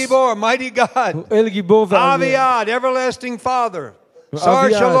יועץ. Gibor, mighty God. הוא אל גיבור ואביב. Aviad, everlasting Father. Sar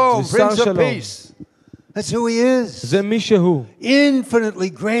אביעד, Shalom, ושר Prince of שלום. Peace. That's who he is. זה מי שהוא. Infinitely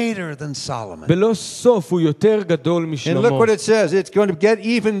greater than Solomon. בלא סוף הוא יותר גדול And look משלמה. what it says. It's going to get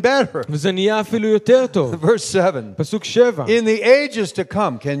even better. וזה נהיה אפילו יותר טוב. Verse 7. פסוק 7. In the ages to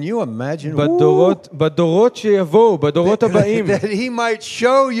come, can you imagine? בדורות שיבואו, בדורות הבאים. That he might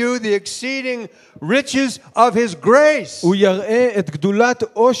show you the exceeding riches of his grace. הוא יראה את גדולת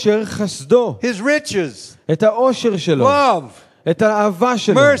עושר חסדו. His riches. את העושר שלו. Love. את האהבה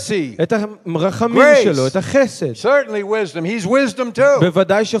שלו. Mercy. את הרחמים שלו, את החסד. Certainly wisdom. He's wisdom too.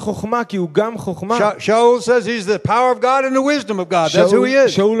 בוודאי שחוכמה, כי הוא גם חוכמה. Shaul says he's the power of God and the wisdom of God. That's who he is.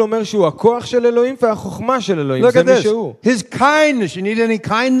 שאול אומר שהוא הכוח של אלוהים והחוכמה של אלוהים. Look זה at מי this. שהוא. His kindness. You need any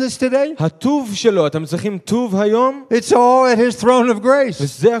kindness today? הטוב שלו, אתם צריכים טוב היום? It's all at his throne of grace.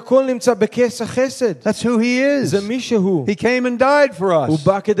 וזה הכל נמצא בכס החסד. That's who he is. זה מי שהוא. He came and died for us. הוא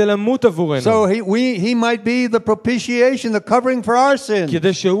בא כדי למות עבורנו. So he might be the propitiation, the covering for our sins.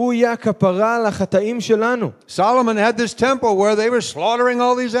 כדי שהוא יהיה הכפרה על החטאים שלנו. Solomon had this temple where they were slaughtering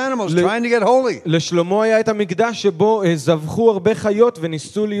all these animals, trying to get holy. לשלמה היה את המקדש שבו זבחו הרבה חיות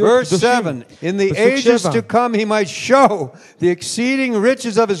וניסו להיות Verse 7, in the ages to come he might show the exceeding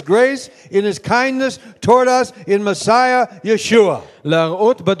riches of his grace in his kindness toward us in Messiah Yeshua.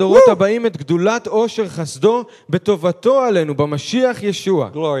 להראות בדורות הבאים את גדולת עושר חסדו בטובתו עלינו במשיח ישוע.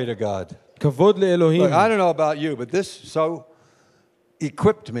 Glory to God. כבוד לאלוהים. Look, I don't know about you, but this so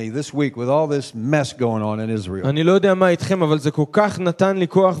equipped me this week with all this mess going on in Israel. אני לא יודע מה איתכם, אבל זה כל כך נתן לי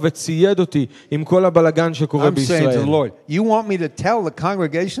כוח וצייד אותי עם כל הבלגן שקורה I'm saying to the בישראל. Lord, you want me to tell the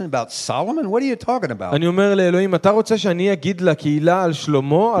congregation about Solomon? What are you talking about? אני אומר לאלוהים, אתה רוצה שאני אגיד לקהילה על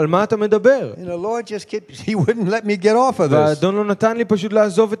שלמה? על מה אתה מדבר? You know, Lord just he wouldn't let me get off of this. והאדון לא נתן לי פשוט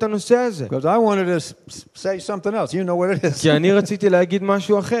לעזוב את הנושא הזה. Because I wanted to say something else. You know what it is. כי אני רציתי להגיד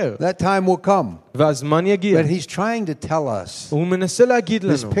משהו אחר. That time will come. והזמן יגיע. But he's trying to tell us הוא מנסה להגיד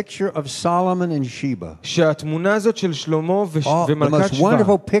this לנו picture of Solomon and Sheba. שהתמונה הזאת של שלמה The ומלכת most שבא,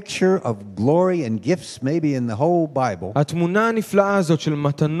 wonderful picture of glory and gifts maybe in the whole Bible. התמונה הנפלאה הזאת של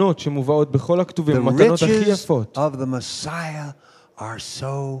מתנות שמובאות בכל The הכתובים, המתנות הכי riches יפות. of the Messiah are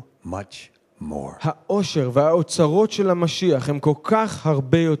so much more. העושר והאוצרות של המשיח הם כל כך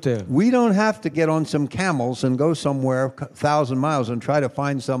הרבה יותר. We don't have to get on some camels and go somewhere 1,000 miles and try to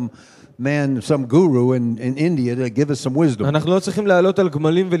find some guru in India to give us some wisdom. אנחנו לא צריכים לעלות על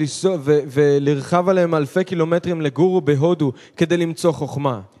גמלים ולרחב עליהם אלפי קילומטרים לגורו בהודו כדי למצוא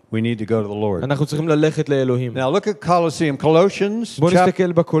חוכמה. We need to go to the Lord. אנחנו צריכים ללכת לאלוהים. Now look at Colossians בואו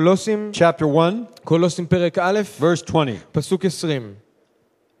נסתכל בקולוסים, chapter 1, קולוסים פרק א', verse 20. פסוק 20.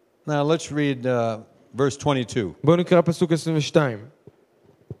 Now let's read verse 22. בואו נקרא פסוק 22.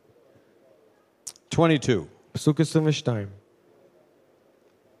 22. פסוק 22.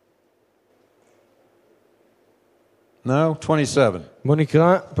 No, 27. בואו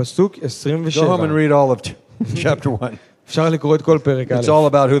נקרא פסוק Go 27. home and read all of chapter 1. אפשר לקרוא את כל פרק It's א'. all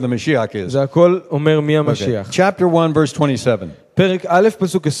about who the Mashiach is. זה הכל אומר מי Okay. המשיח. Chapter 1, verse 27. פרק א',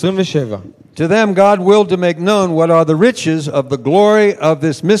 פסוק 27. To them God willed to make known what are the riches of the glory of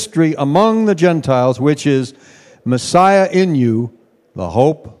this mystery among the Gentiles, which is Messiah in you, the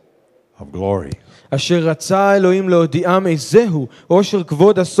hope of glory. אשר רצה האלוהים להודיעם איזהו עושר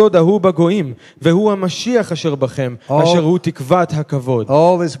כבוד הסוד ההוא בגויים, והוא המשיח אשר בכם, אשר הוא תקוות הכבוד.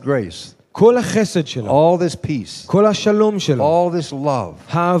 All this grace, כל החסד שלו, all this peace, כל השלום שלו, all this love,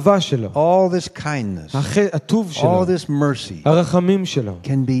 האהבה שלו, all this kindness, הטוב שלו, all this mercy הרחמים שלו,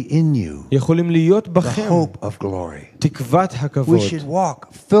 can be in you, יכולים להיות the בכם, hope of glory. תקוות We הכבוד. should walk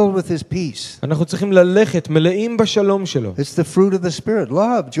filled with his peace. אנחנו צריכים ללכת מלאים בשלום שלו. It's the fruit of the Spirit,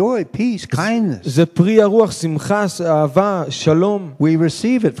 love, joy, peace, kindness. זה פרי הרוח, שמחה, אהבה, שלום. We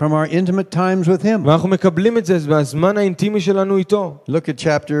receive it from our intimate times with him. ואנחנו מקבלים את זה מהזמן האינטימי שלנו איתו. Look at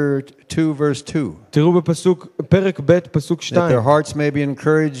chapter 2, verse 2. תראו בפסוק, פרק ב', פסוק That 2. their hearts may be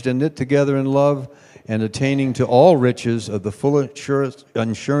encouraged and knit together in love, and attaining to all riches of the full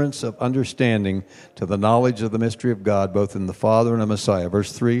assurance of understanding to the knowledge of the mystery of God, both in the Father and the Messiah.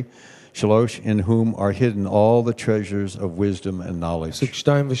 Verse 3, Shalosh, in whom are hidden all the treasures of wisdom and knowledge. פסוק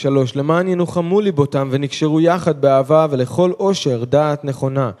 2 ו-3. למען ינוחמו ליבותם ונקשרו יחד באהבה ולכל עושר דעת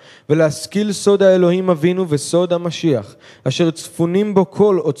נכונה, ולהשכיל סוד האלוהים אבינו וסוד המשיח, אשר צפונים בו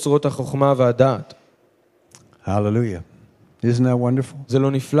כל אוצרות החוכמה והדעת. Hallelujah. Isn't that wonderful? זה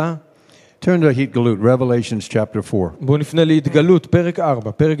לא נפלא? Turn to Hitgalut, Revelations chapter 4. בואו נפנה להתגלות, פרק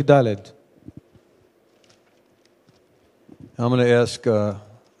 4, פרק ד'. I'm going to ask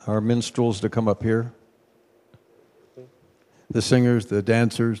our minstrels to come up here. The singers, the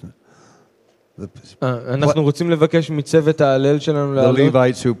dancers, אנחנו רוצים לבקש מצוות ההלל שלנו the לעלות.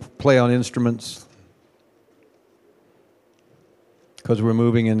 Levites who play on instruments. Because we're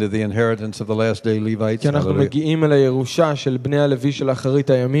moving into the inheritance of the last day Levites. כי אנחנו מגיעים אל הירושה של בני הלוי של אחרית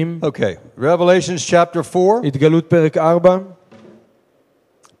הימים. Okay, Revelations chapter 4. התגלות פרק 4.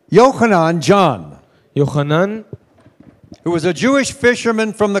 Yochanan, John, יוחנן, who was a Jewish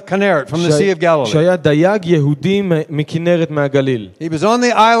fisherman from the Kinneret, from the Sea of Galilee. שהיה דייג יהודי מכנרת מהגליל. He was on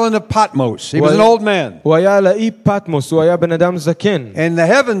the island of Patmos. He was an old man. הוא היה על האי פטמוס, הוא היה בן אדם זקן. And the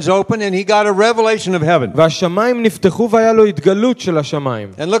heavens opened and he got a revelation of heaven. והשמיים נפתחו והיה לו התגלות של השמיים.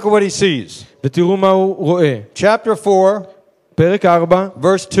 And look at what he sees. ותראו מה הוא רואה. Chapter 4, פרק 4,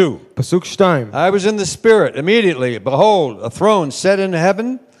 verse 2. פסוק 2. I was in the Spirit immediately. Behold, a throne set in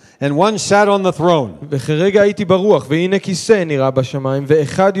heaven, and one sat on the throne. וכרגע הייתי ברוח, והנה כיסא נראה בשמיים,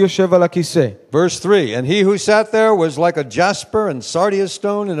 ואחד יושב על הכיסא. Verse 3, and he who sat there was like a jasper and sardius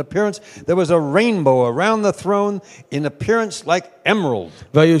stone in appearance. There was a rainbow around the throne in appearance like emerald.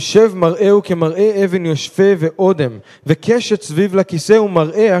 והיושב מראהו כמראה אבן יושפה ואודם, וקשת סביב לכיסא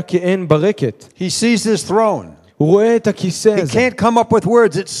ומראיה כעין ברקת. He sees this throne. הוא רואה את הכיסא He הזה. can't come up with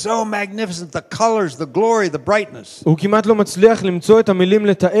words. It's so magnificent. The colors, the glory, the brightness. הוא כמעט לא מצליח למצוא את המילים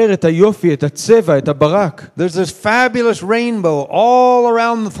לתאר את היופי, את הצבע, את הברק. There's this fabulous rainbow all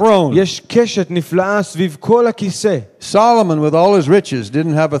around the throne. יש קשת נפלאה סביב כל הכיסא. Solomon, with all his riches,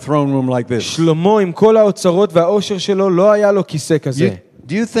 didn't have a throne room like this. שלמה עם כל האוצרות והעושר שלו לא היה לו כיסא כזה.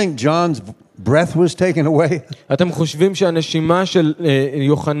 Do you think John's breath was taken away? אתם חושבים שהנשימה של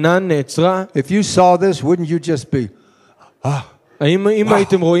יוחנן נעצרה? If you saw this, wouldn't you just be, האם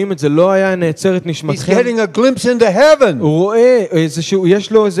הייתם רואים את זה, לא היה נעצר את He's נשמתכם? getting a glimpse into heaven. הוא רואה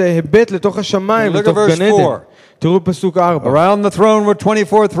יש לו איזה היבט לתוך השמיים, Look at לתוך verse גן 4. עדן. תראו פסוק 4. Around the throne were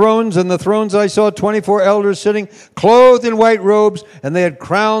 24 thrones, and the thrones I saw 24 elders sitting, clothed in white robes, and they had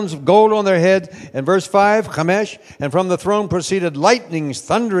crowns of gold on their head. And verse 5, Chamesh, and from the throne proceeded lightnings,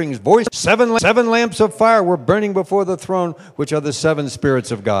 thunderings, voices. Seven lamps of fire were burning before the throne, which are the seven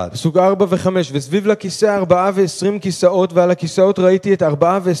spirits of God. פסוק 4 ו-5. וסביב לכיסא 24 כיסאות, ועל הכיסאות ראיתי את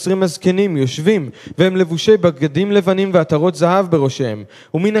 24 הזקנים יושבים, והם לבושי בגדים לבנים ועטרות זהב בראשיהם.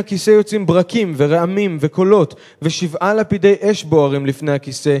 ומן הכיסא יוצאים ברקים ורעמים וקולות, ושבעה לפידי אש בוערים לפני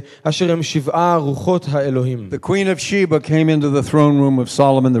הכיסא, אשר הם שבעה רוחות האלוהים. The queen of Sheba came into the throne room of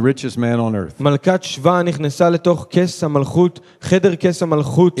Solomon, the richest man on earth. מלכת שבא נכנסה לתוך כס המלכות, חדר כס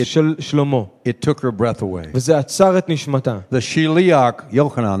המלכות של שלמה. It took her breath away. וזה עצר את נשמתה. The Shiliach,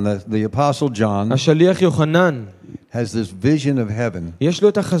 Yochanan, the apostle John, השליח יוחנן, has this vision of heaven, יש לו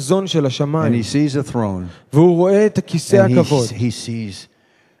את החזון של and השמיים, he sees a throne, והוא רואה את הכיסא and הכבוד, he sees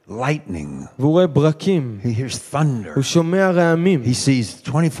lightning. והוא רואה ברקים, He hears thunder. הוא שומע רעמים, He sees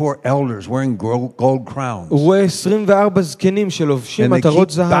 24 elders wearing gold crowns. הוא רואה 24 זקנים שלובשים And they עטרות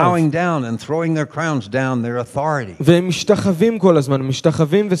keep זהב, bowing down and throwing their crowns down, their authority. והם משתחווים כל הזמן,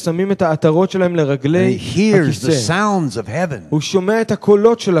 משתחווים ושמים את העטרות שלהם And לרגלי he hears the הכיסא. sounds of heaven. הוא שומע את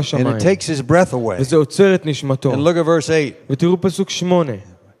הקולות של And השמיים, it takes his breath away. וזה עוצר את נשמתו. And look at verse 8. ותראו פסוק 8.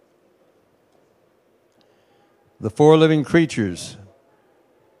 The four living creatures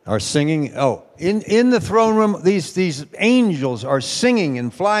are singing. Oh, in the throne room, these angels are singing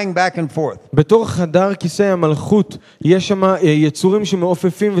and flying back and forth. בתור חדר כיסא המלכות יש שם יצורים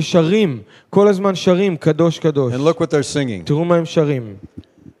שמעופפים ושרים, כל הזמן שרים, קדוש קדוש. And look what they're singing. תראו מה הם שרים.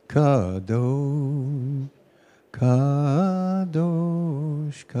 Kadosh,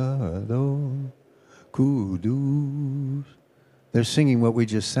 Kadosh, Kadosh, Kudus. They're singing what we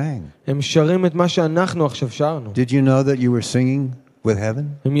just sang. הם שרים את מה שאנחנו עכשיו שרנו. Did you know that you were singing with heaven?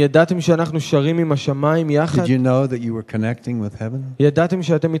 הם ידעתם שאנחנו שרים עם השמיים יחד? Did you know that you were connecting with heaven? ידעתם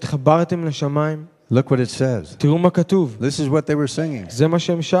שאתם התחברתם לשמיים? Look what it says. תראו מה כתוב. This is what they were singing. זה מה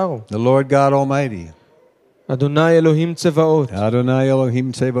שהם שרו. The Lord God Almighty, אדוני אלוהים צבאות, Adonai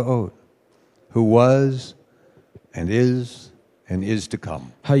Elohim Tsebaot, who was and is to come.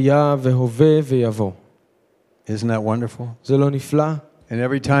 היה והווה ויבוא. Isn't that wonderful? זה לא נפלא? And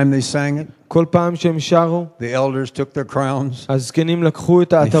every time they sang it, כל פעם שהם שרו, the elders took their crowns הזקנים לקחו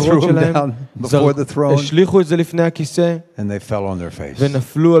את threw העטרות them שלהם, down before the throne. השליכו את זה לפני הכיסא, and they fell on their face.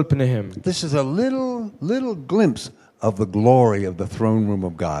 ונפלו על פניהם. This is a little glimpse of the glory of the throne room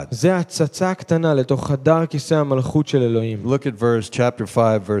of God. זה הצצה קטנה לתוך חדר כיסא המלכות של אלוהים. Look at chapter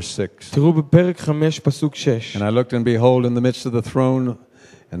 5, verse 6. תראו בפרק 5 פסוק 6. And I looked and behold, in the midst of the throne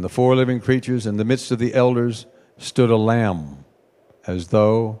and the four living creatures, in the midst of the elders, stood a lamb, as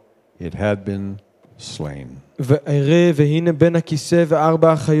though it had been slain. ואראה והנה בין הכיסא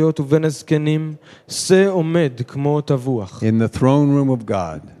וארבע החיות ובין הזקנים, שא עומד כמו טבוח. In the throne room of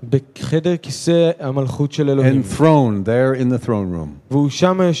God. בחדר כיסא המלכות של אלוהים. Enthroned there in the throne room. והוא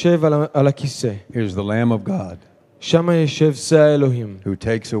שם יושב על הכיסא. Here's the Lamb of God. שם יושב שא האלוהים. Who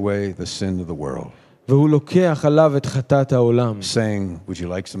takes away the sin of the world. והוא לוקח עליו את חטאת העולם. saying, would you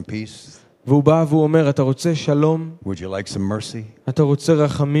like some peace? והוא בא והוא אומר, אתה רוצה שלום? Would you like some mercy? אתה רוצה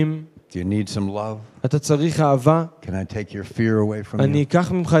רחמים? Do you need some love? אתה צריך אהבה? Can I take your fear away from אני you?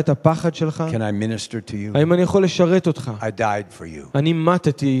 אקח ממך את הפחד שלך? Can I minister to you? האם אני יכול לשרת אותך? I died for you. אני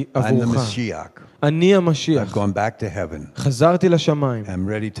מתתי I'm the עבורך. Mashiach. אני I've המשיח. gone back to heaven. חזרתי לשמיים. I'm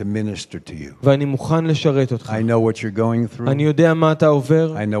ready to minister to you. ואני מוכן לשרת אותך. I know what you're going through. אני יודע מה אתה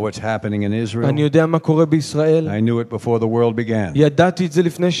עובר. I know what's happening in Israel. אני יודע מה קורה בישראל. I knew it before the world began. ידעתי את זה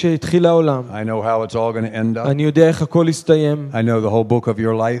לפני שהתחיל העולם. I know how it's all going to end up. אני יודע איך הכל יסתיים. I know the whole book of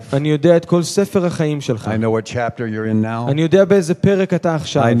your life. אני יודע את כל ספר החיים שלך. I know what chapter you're in now. אני יודע באיזה פרק אתה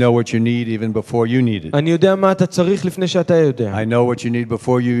עכשיו. I know what you need even before you need it. אני יודע מה אתה צריך לפני שאתה יודע. I know what you need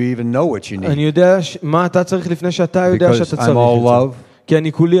before you even know what you need. אני יודע מה אתה צריך לפני שאתה יודע שאתה Because צריך I'm all את זה. love. כי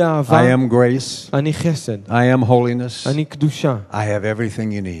אני כולי אהבה. I am grace. אני חסד. I am holiness. אני קדושה. I have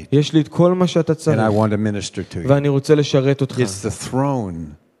everything you need. יש לי את כל מה שאתה And צריך. I want to minister to you. ואני רוצה לשרת אותך. It's the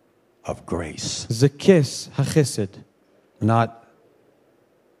throne of grace, זה כס החסד. not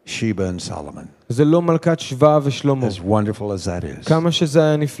Sheba and Solomon. זה לא מלכת שבא ושלמה. As wonderful as that is. כמה שזה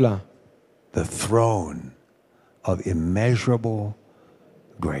היה נפלא. The throne of immeasurable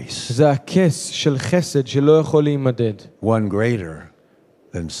grace. זה הכס של חסד שלא יכול להימדד. One greater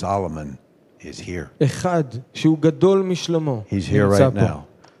than Solomon is here. אחד שהוא גדול משלמה. He's here נמצא right פה. now.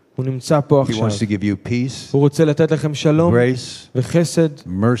 הוא נמצא פה He עכשיו. wants to give you peace, הוא רוצה לתת לכם שלום grace, וחסד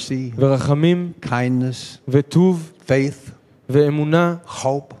mercy, ורחמים kindness, וטוב faith, ואמונה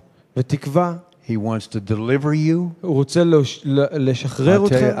hope. ותקווה. He wants to deliver you. הוא רוצה לשחרר I'll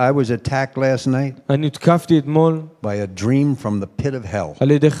tell you, אתכם. I was attacked last night אני הותקפתי אתמול by a dream from the pit of hell.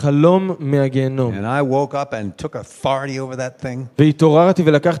 על ידי חלום מהגיהנום. And I woke up and took authority over that thing, והתעוררתי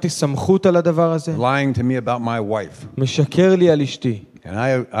ולקחתי סמכות על הדבר הזה. lying to me about my wife. משקר לי על אשתי. And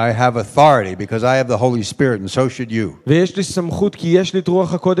I have authority because I have the Holy Spirit, and so should you. ויש לי סמכות כי יש לי את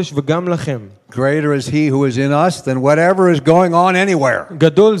רוח הקודש וגם לכם. Greater is He who is in us than whatever is going on anywhere.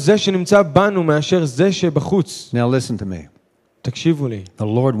 גדול זה שנמצא בנו מאשר זה שבחוץ. Now listen to me. תקשיבו לי. The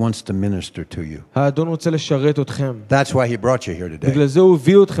Lord wants to minister to you. האדון רוצה לשרת אתכם. That's why He brought you here today. בגלל זה הוא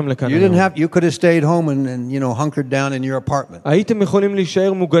הביא אתכם לכאן You היום. could have stayed home and hunkered down in your apartment. הייתם יכולים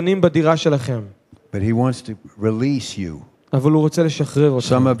להישאר מוגנים בדירה שלכם. But He wants to release you. אבל הוא רוצה לשחרר Some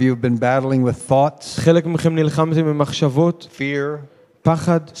אתכם. of you have been battling with thoughts, חלק מכם נלחמתם עם מחשבות, fear,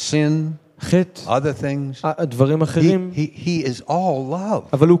 פחד, sin, חטא, other things. דברים אחרים. He is all love.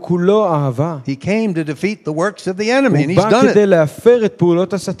 אבל הוא כולו אהבה. He came to defeat the works of the enemy, and הוא He's בא done כדי it. להפר את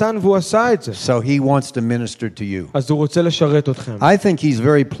פעולות השטן והוא עשה את זה. So He wants to minister to you. אז הוא רוצה לשרת אתכם. I think He's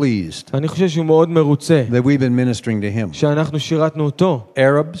very pleased אני חושב שהוא מאוד מרוצה that we've been ministering to Him. שאנחנו שירתנו אותו.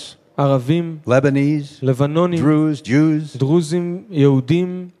 Arabs, ערבים, Lebanese, לבנונים, Druze, Jews, דרוזים,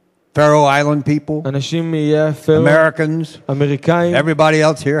 יהודים, Faroe Island people, אנשים מאיי פרו, Americans, אמריקאים, everybody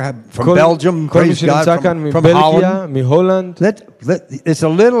else here from Belgium, כל מי praise שנמצא God, כאן from מבלגיה, Holland. מהולנד. It's a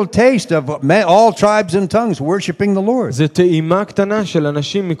little taste of all tribes and tongues worshiping the Lord. זה טעימה קטנה של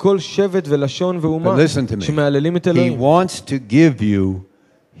אנשים מכל שבט ולשון ואומה But listen to me. שמהללים את He אלוהים. wants to give you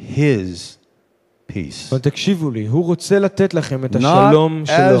His peace. אבל תקשיבו לי, הוא רוצה לתת לכם את השלום Not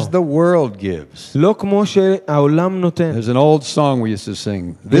שלו. as the world gives. לא כמו שהעולם נותן. There's an old song we used to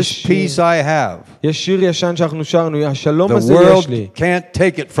sing. This peace I have. יש שיר ישן שאנחנו שרנו, השלום The הזה יש לי. world can't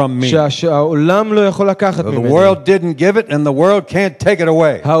take it from me. שהעולם לא יכול לקחת The ממני. world didn't give it and the world can't take it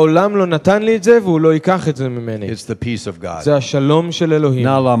away. העולם לא נתן לי את זה והוא לא ייקח את זה ממני. It's the peace of God. זה השלום של אלוהים.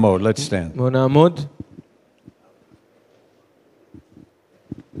 Now Lamod, let's stand. בואו נעמוד.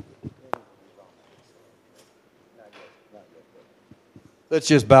 Let's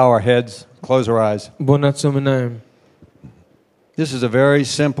just bow our heads, close our eyes. בואו נעצום עיניים. This is a very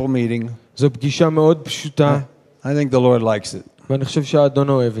simple meeting. זו פגישה מאוד פשוטה, I think the Lord likes it. ואני חושב שהאדון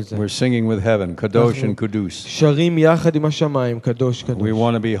אוהב את זה. We're singing with heaven, Kadosh and Kudus. שרים יחד עם השמיים, קדוש We קדוש.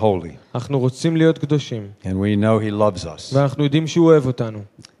 want to be holy, אנחנו רוצים להיות קדושים, and we know He loves us. ואנחנו יודעים שהוא אוהב אותנו.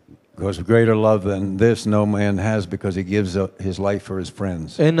 Because greater love than this no man has, because He gives his life for his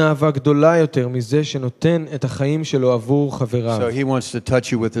friends. אין אהבה גדולה יותר מזה שנותן את החיים שלו עבור חבריו. So He wants to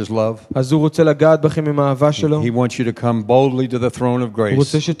touch you with His love. אז הוא רוצה לגעת בכם עם האהבה שלו. He wants you to come boldly to the throne of הוא grace.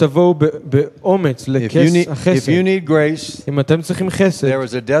 רוצה שתבואו באומץ If לכס you החסד. need grace, אם אתם צריכים חסד, there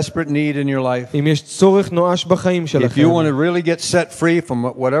is a desperate need in your life. אם יש צורך נואש בחיים If שלכם, you want to really get set free from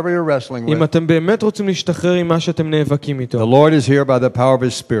whatever you're wrestling אם with, אתם באמת רוצים להשתחרר עם מה שאתם נאבקים the איתו, Lord is here by the power of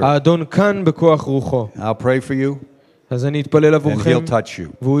His Spirit. האדון כאן בכוח רוחו. I'll pray for you, אז אני אתפלל and עבורכם, He'll touch you.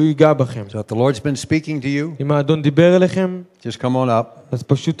 והוא ייגע בכם. So if the Lord's been speaking to you, אם האדון דיבר אליכם, just come on up. אז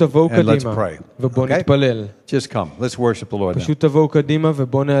פשוט תבואו And let's קדימה, pray. ובואו Okay? נתפלל. Just come. Let's worship the Lord now. פשוט תבואו קדימה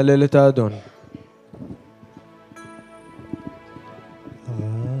ובואו נהלל את האדון.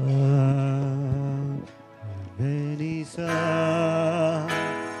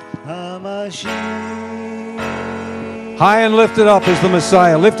 High and lifted up is the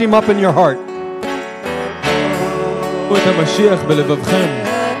Messiah. Lift him up in your heart. את המשיח בלבבכם.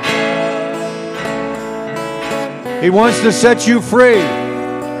 He wants to set you free.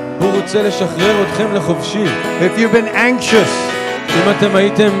 הוא רוצה לשחרר אתכם לחופשי. If you've been anxious, אם אתם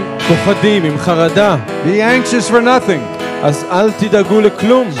הייתם פוחדים עם חרדה, be anxious for nothing. אז אל תדאגו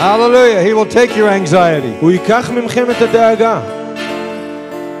לכלום. Hallelujah. He will take your anxiety. הוא ייקח ממכם את הדאגה.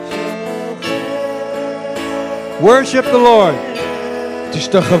 Worship the Lord.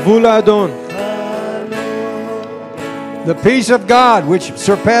 תשתחוו לאדון. The peace of God, which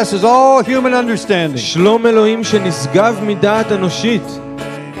surpasses all human understanding. שלום אלוהים שנשגב מדעת אנושית.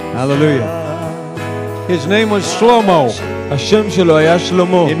 Hallelujah. His name was Shlomo. השם שלו היה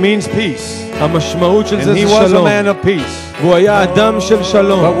שלמה. It means peace. המשמעות של And זה he זה was a שלום. man of peace. והוא היה אדם של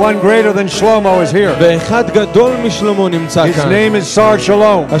שלום. But one greater than Shlomo is here. ואחד גדול משלמה נמצא His כאן. name is Sar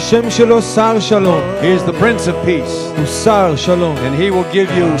Shalom. השם שלו שר שלום. He is the Prince of Peace. הוא שר שלום. And he will give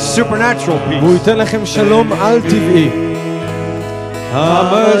you supernatural והוא peace. ייתן לכם שלום על טבעי.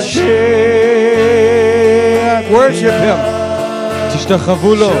 HaMashiach. Worship him.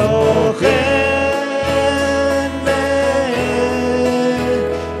 תשתחוו לו.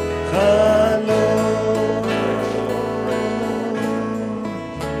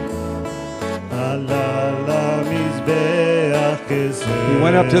 He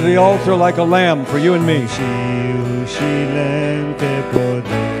went up to the altar like a lamb for you and me.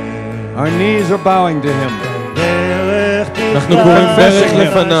 Our knees are bowing to him. אנחנו קוראים ברך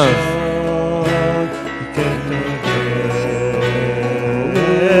לפניו.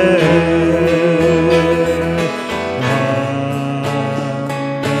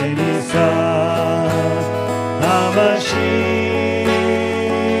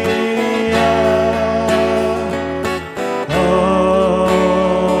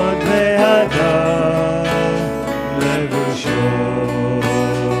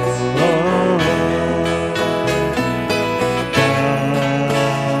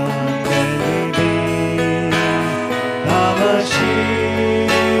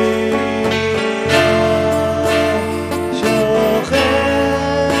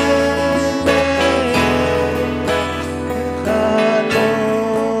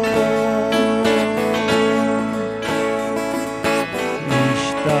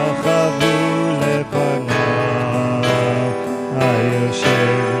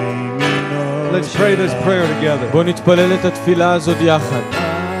 Let's pray this prayer together. בואו נתפלל את התפילה הזאת יחד.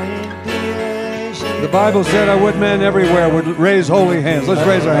 The Bible said our would men everywhere would raise holy hands. Let's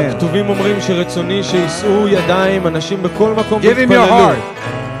raise our hands. הכתובים אומרים שרצוני שישאו ידיים אנשים בכל מקום Give him your ויתפללו. heart.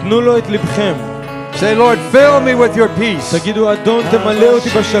 תנו לו את לבכם. Say, Lord, fill me with your peace. תגידו, אדון, תמלא אותי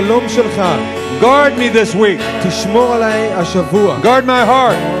בשלום שלך. Guard me this week. תשמור עליי השבוע. Guard my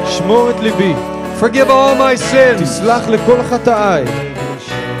heart. שמור את ליבי. Forgive all my sins. תסלח לכל חטאיי.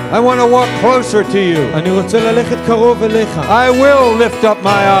 I want to walk closer to you. אני רוצה ללכת קרוב אליך. I will lift up my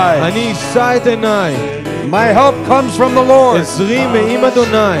eyes. אני אשא את עיניי. My help comes from the Lord. עזרי מעם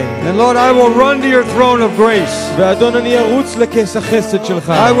אדוני. And Lord, I will run to your throne of grace. ואדון, אני ארוץ לכס החסד שלך.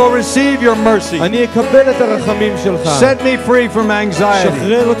 I will receive your mercy. אני אקבל את הרחמים שלך. Set me free from anxiety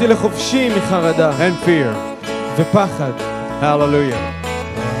שחרר אותי לחופשי מחרדה and fear. ופחד. Hallelujah.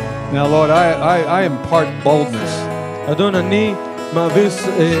 Now, Lord, I impart boldness. אדון, אני מעביר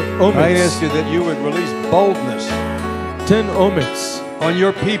I אומץ. ask you that you would release boldness תן אומץ on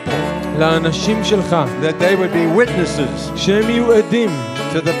your people, לאנשים שלך, that they would be witnesses שהם יהיו עדים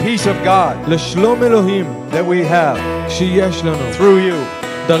to the peace of God לשלום אלוהים that we have שיש לנו through you,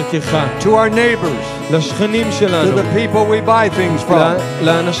 דרכך, to our neighbors, לשכנים to שלנו, the people we buy things from,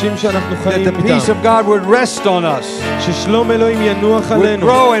 לאנשים שאנחנו that חיים the peace איתם, of God would rest on us, ששלום אלוהים ינוח would עלינו,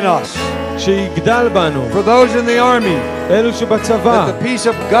 grow in us. שיגדל בנו, For those in the army, אלו שבצבא, that the peace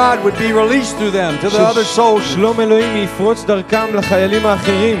of God would be released through them to the other soldiers. ששלום אלוהים יפרוץ דרכם לחיילים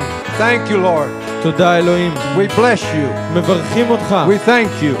האחרים. Thank you, Lord. תודה אלוהים, We bless you. מברכים אותך, We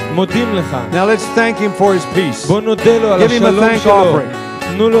thank you. מודים לך. Now let's thank him for his peace. בוא נודה לו על Give him a השלום thank שלו. offering.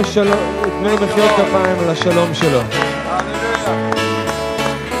 תנו לו מחיאות כפיים על השלום שלו.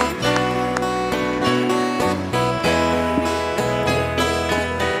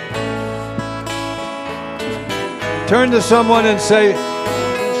 Turn to someone and say,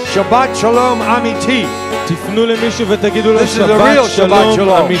 Shabbat Shalom Amiti. תפנו למישהו ותגידו לו This is a real שבת Shabbat שלום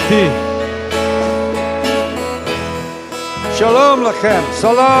Shalom. אמיתי. Shalom Lachem.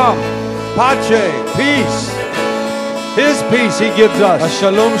 Salam. Pache. Peace. His peace he gives us.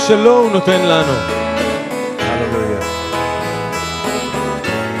 השלום שלו הוא נותן לנו. Hallelujah.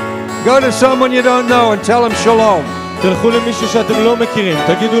 Go to someone you don't know and tell him Shalom. תלכו למישהו שאתם לא מכירים,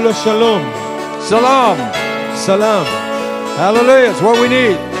 תגידו לו שלום. Salam. סלאם. Hallelujah. It's what we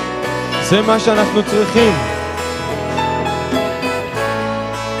need. זה מה שאנחנו צריכים.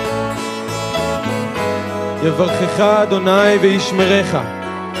 יברכך אדוני וישמרך.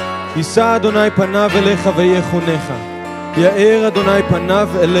 יישא אדוני פניו אליך ויחונך. יאר אדוני פניו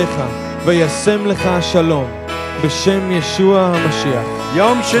אליך וישם לך שלום. בשם ישוע המשיח.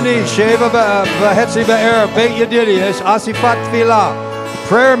 Yom Shani, Sheva Vahetzi Ba'er, Beit Yedidia. It's Asifat Tfilah.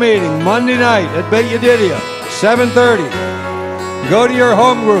 Prayer meeting Monday night at Beit Yedidia, 7:30. Go to your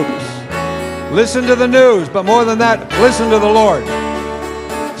home groups. Listen to the news, but more than that, listen to the Lord.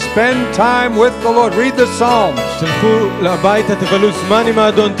 Spend time with the Lord. Read the Psalms. תלכו לביתה, תבלו זמן עם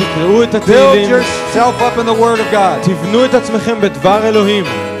האדון, תקראו את Build התהילים. yourself up in the Word of God. תבנו את עצמכם בדבר אלוהים.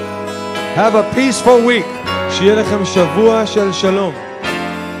 Have a peaceful week. שיהיה לכם שבוע של שלום.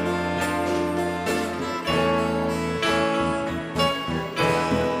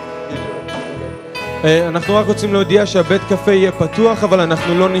 אנחנו רק רוצים להודיע שהבית קפה יהיה פתוח, אבל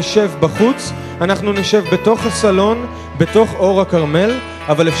אנחנו לא נשב בחוץ, אנחנו נשב בתוך הסלון, בתוך אור הכרמל,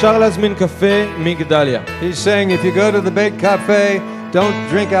 אבל אפשר להזמין קפה מגדליה. He's saying if you go to the Beit Cafe, don't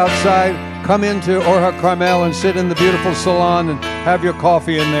drink outside, come into Or HaCarmel and sit in the beautiful salon and have your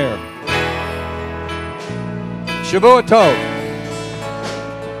coffee in there. Shavua Tov.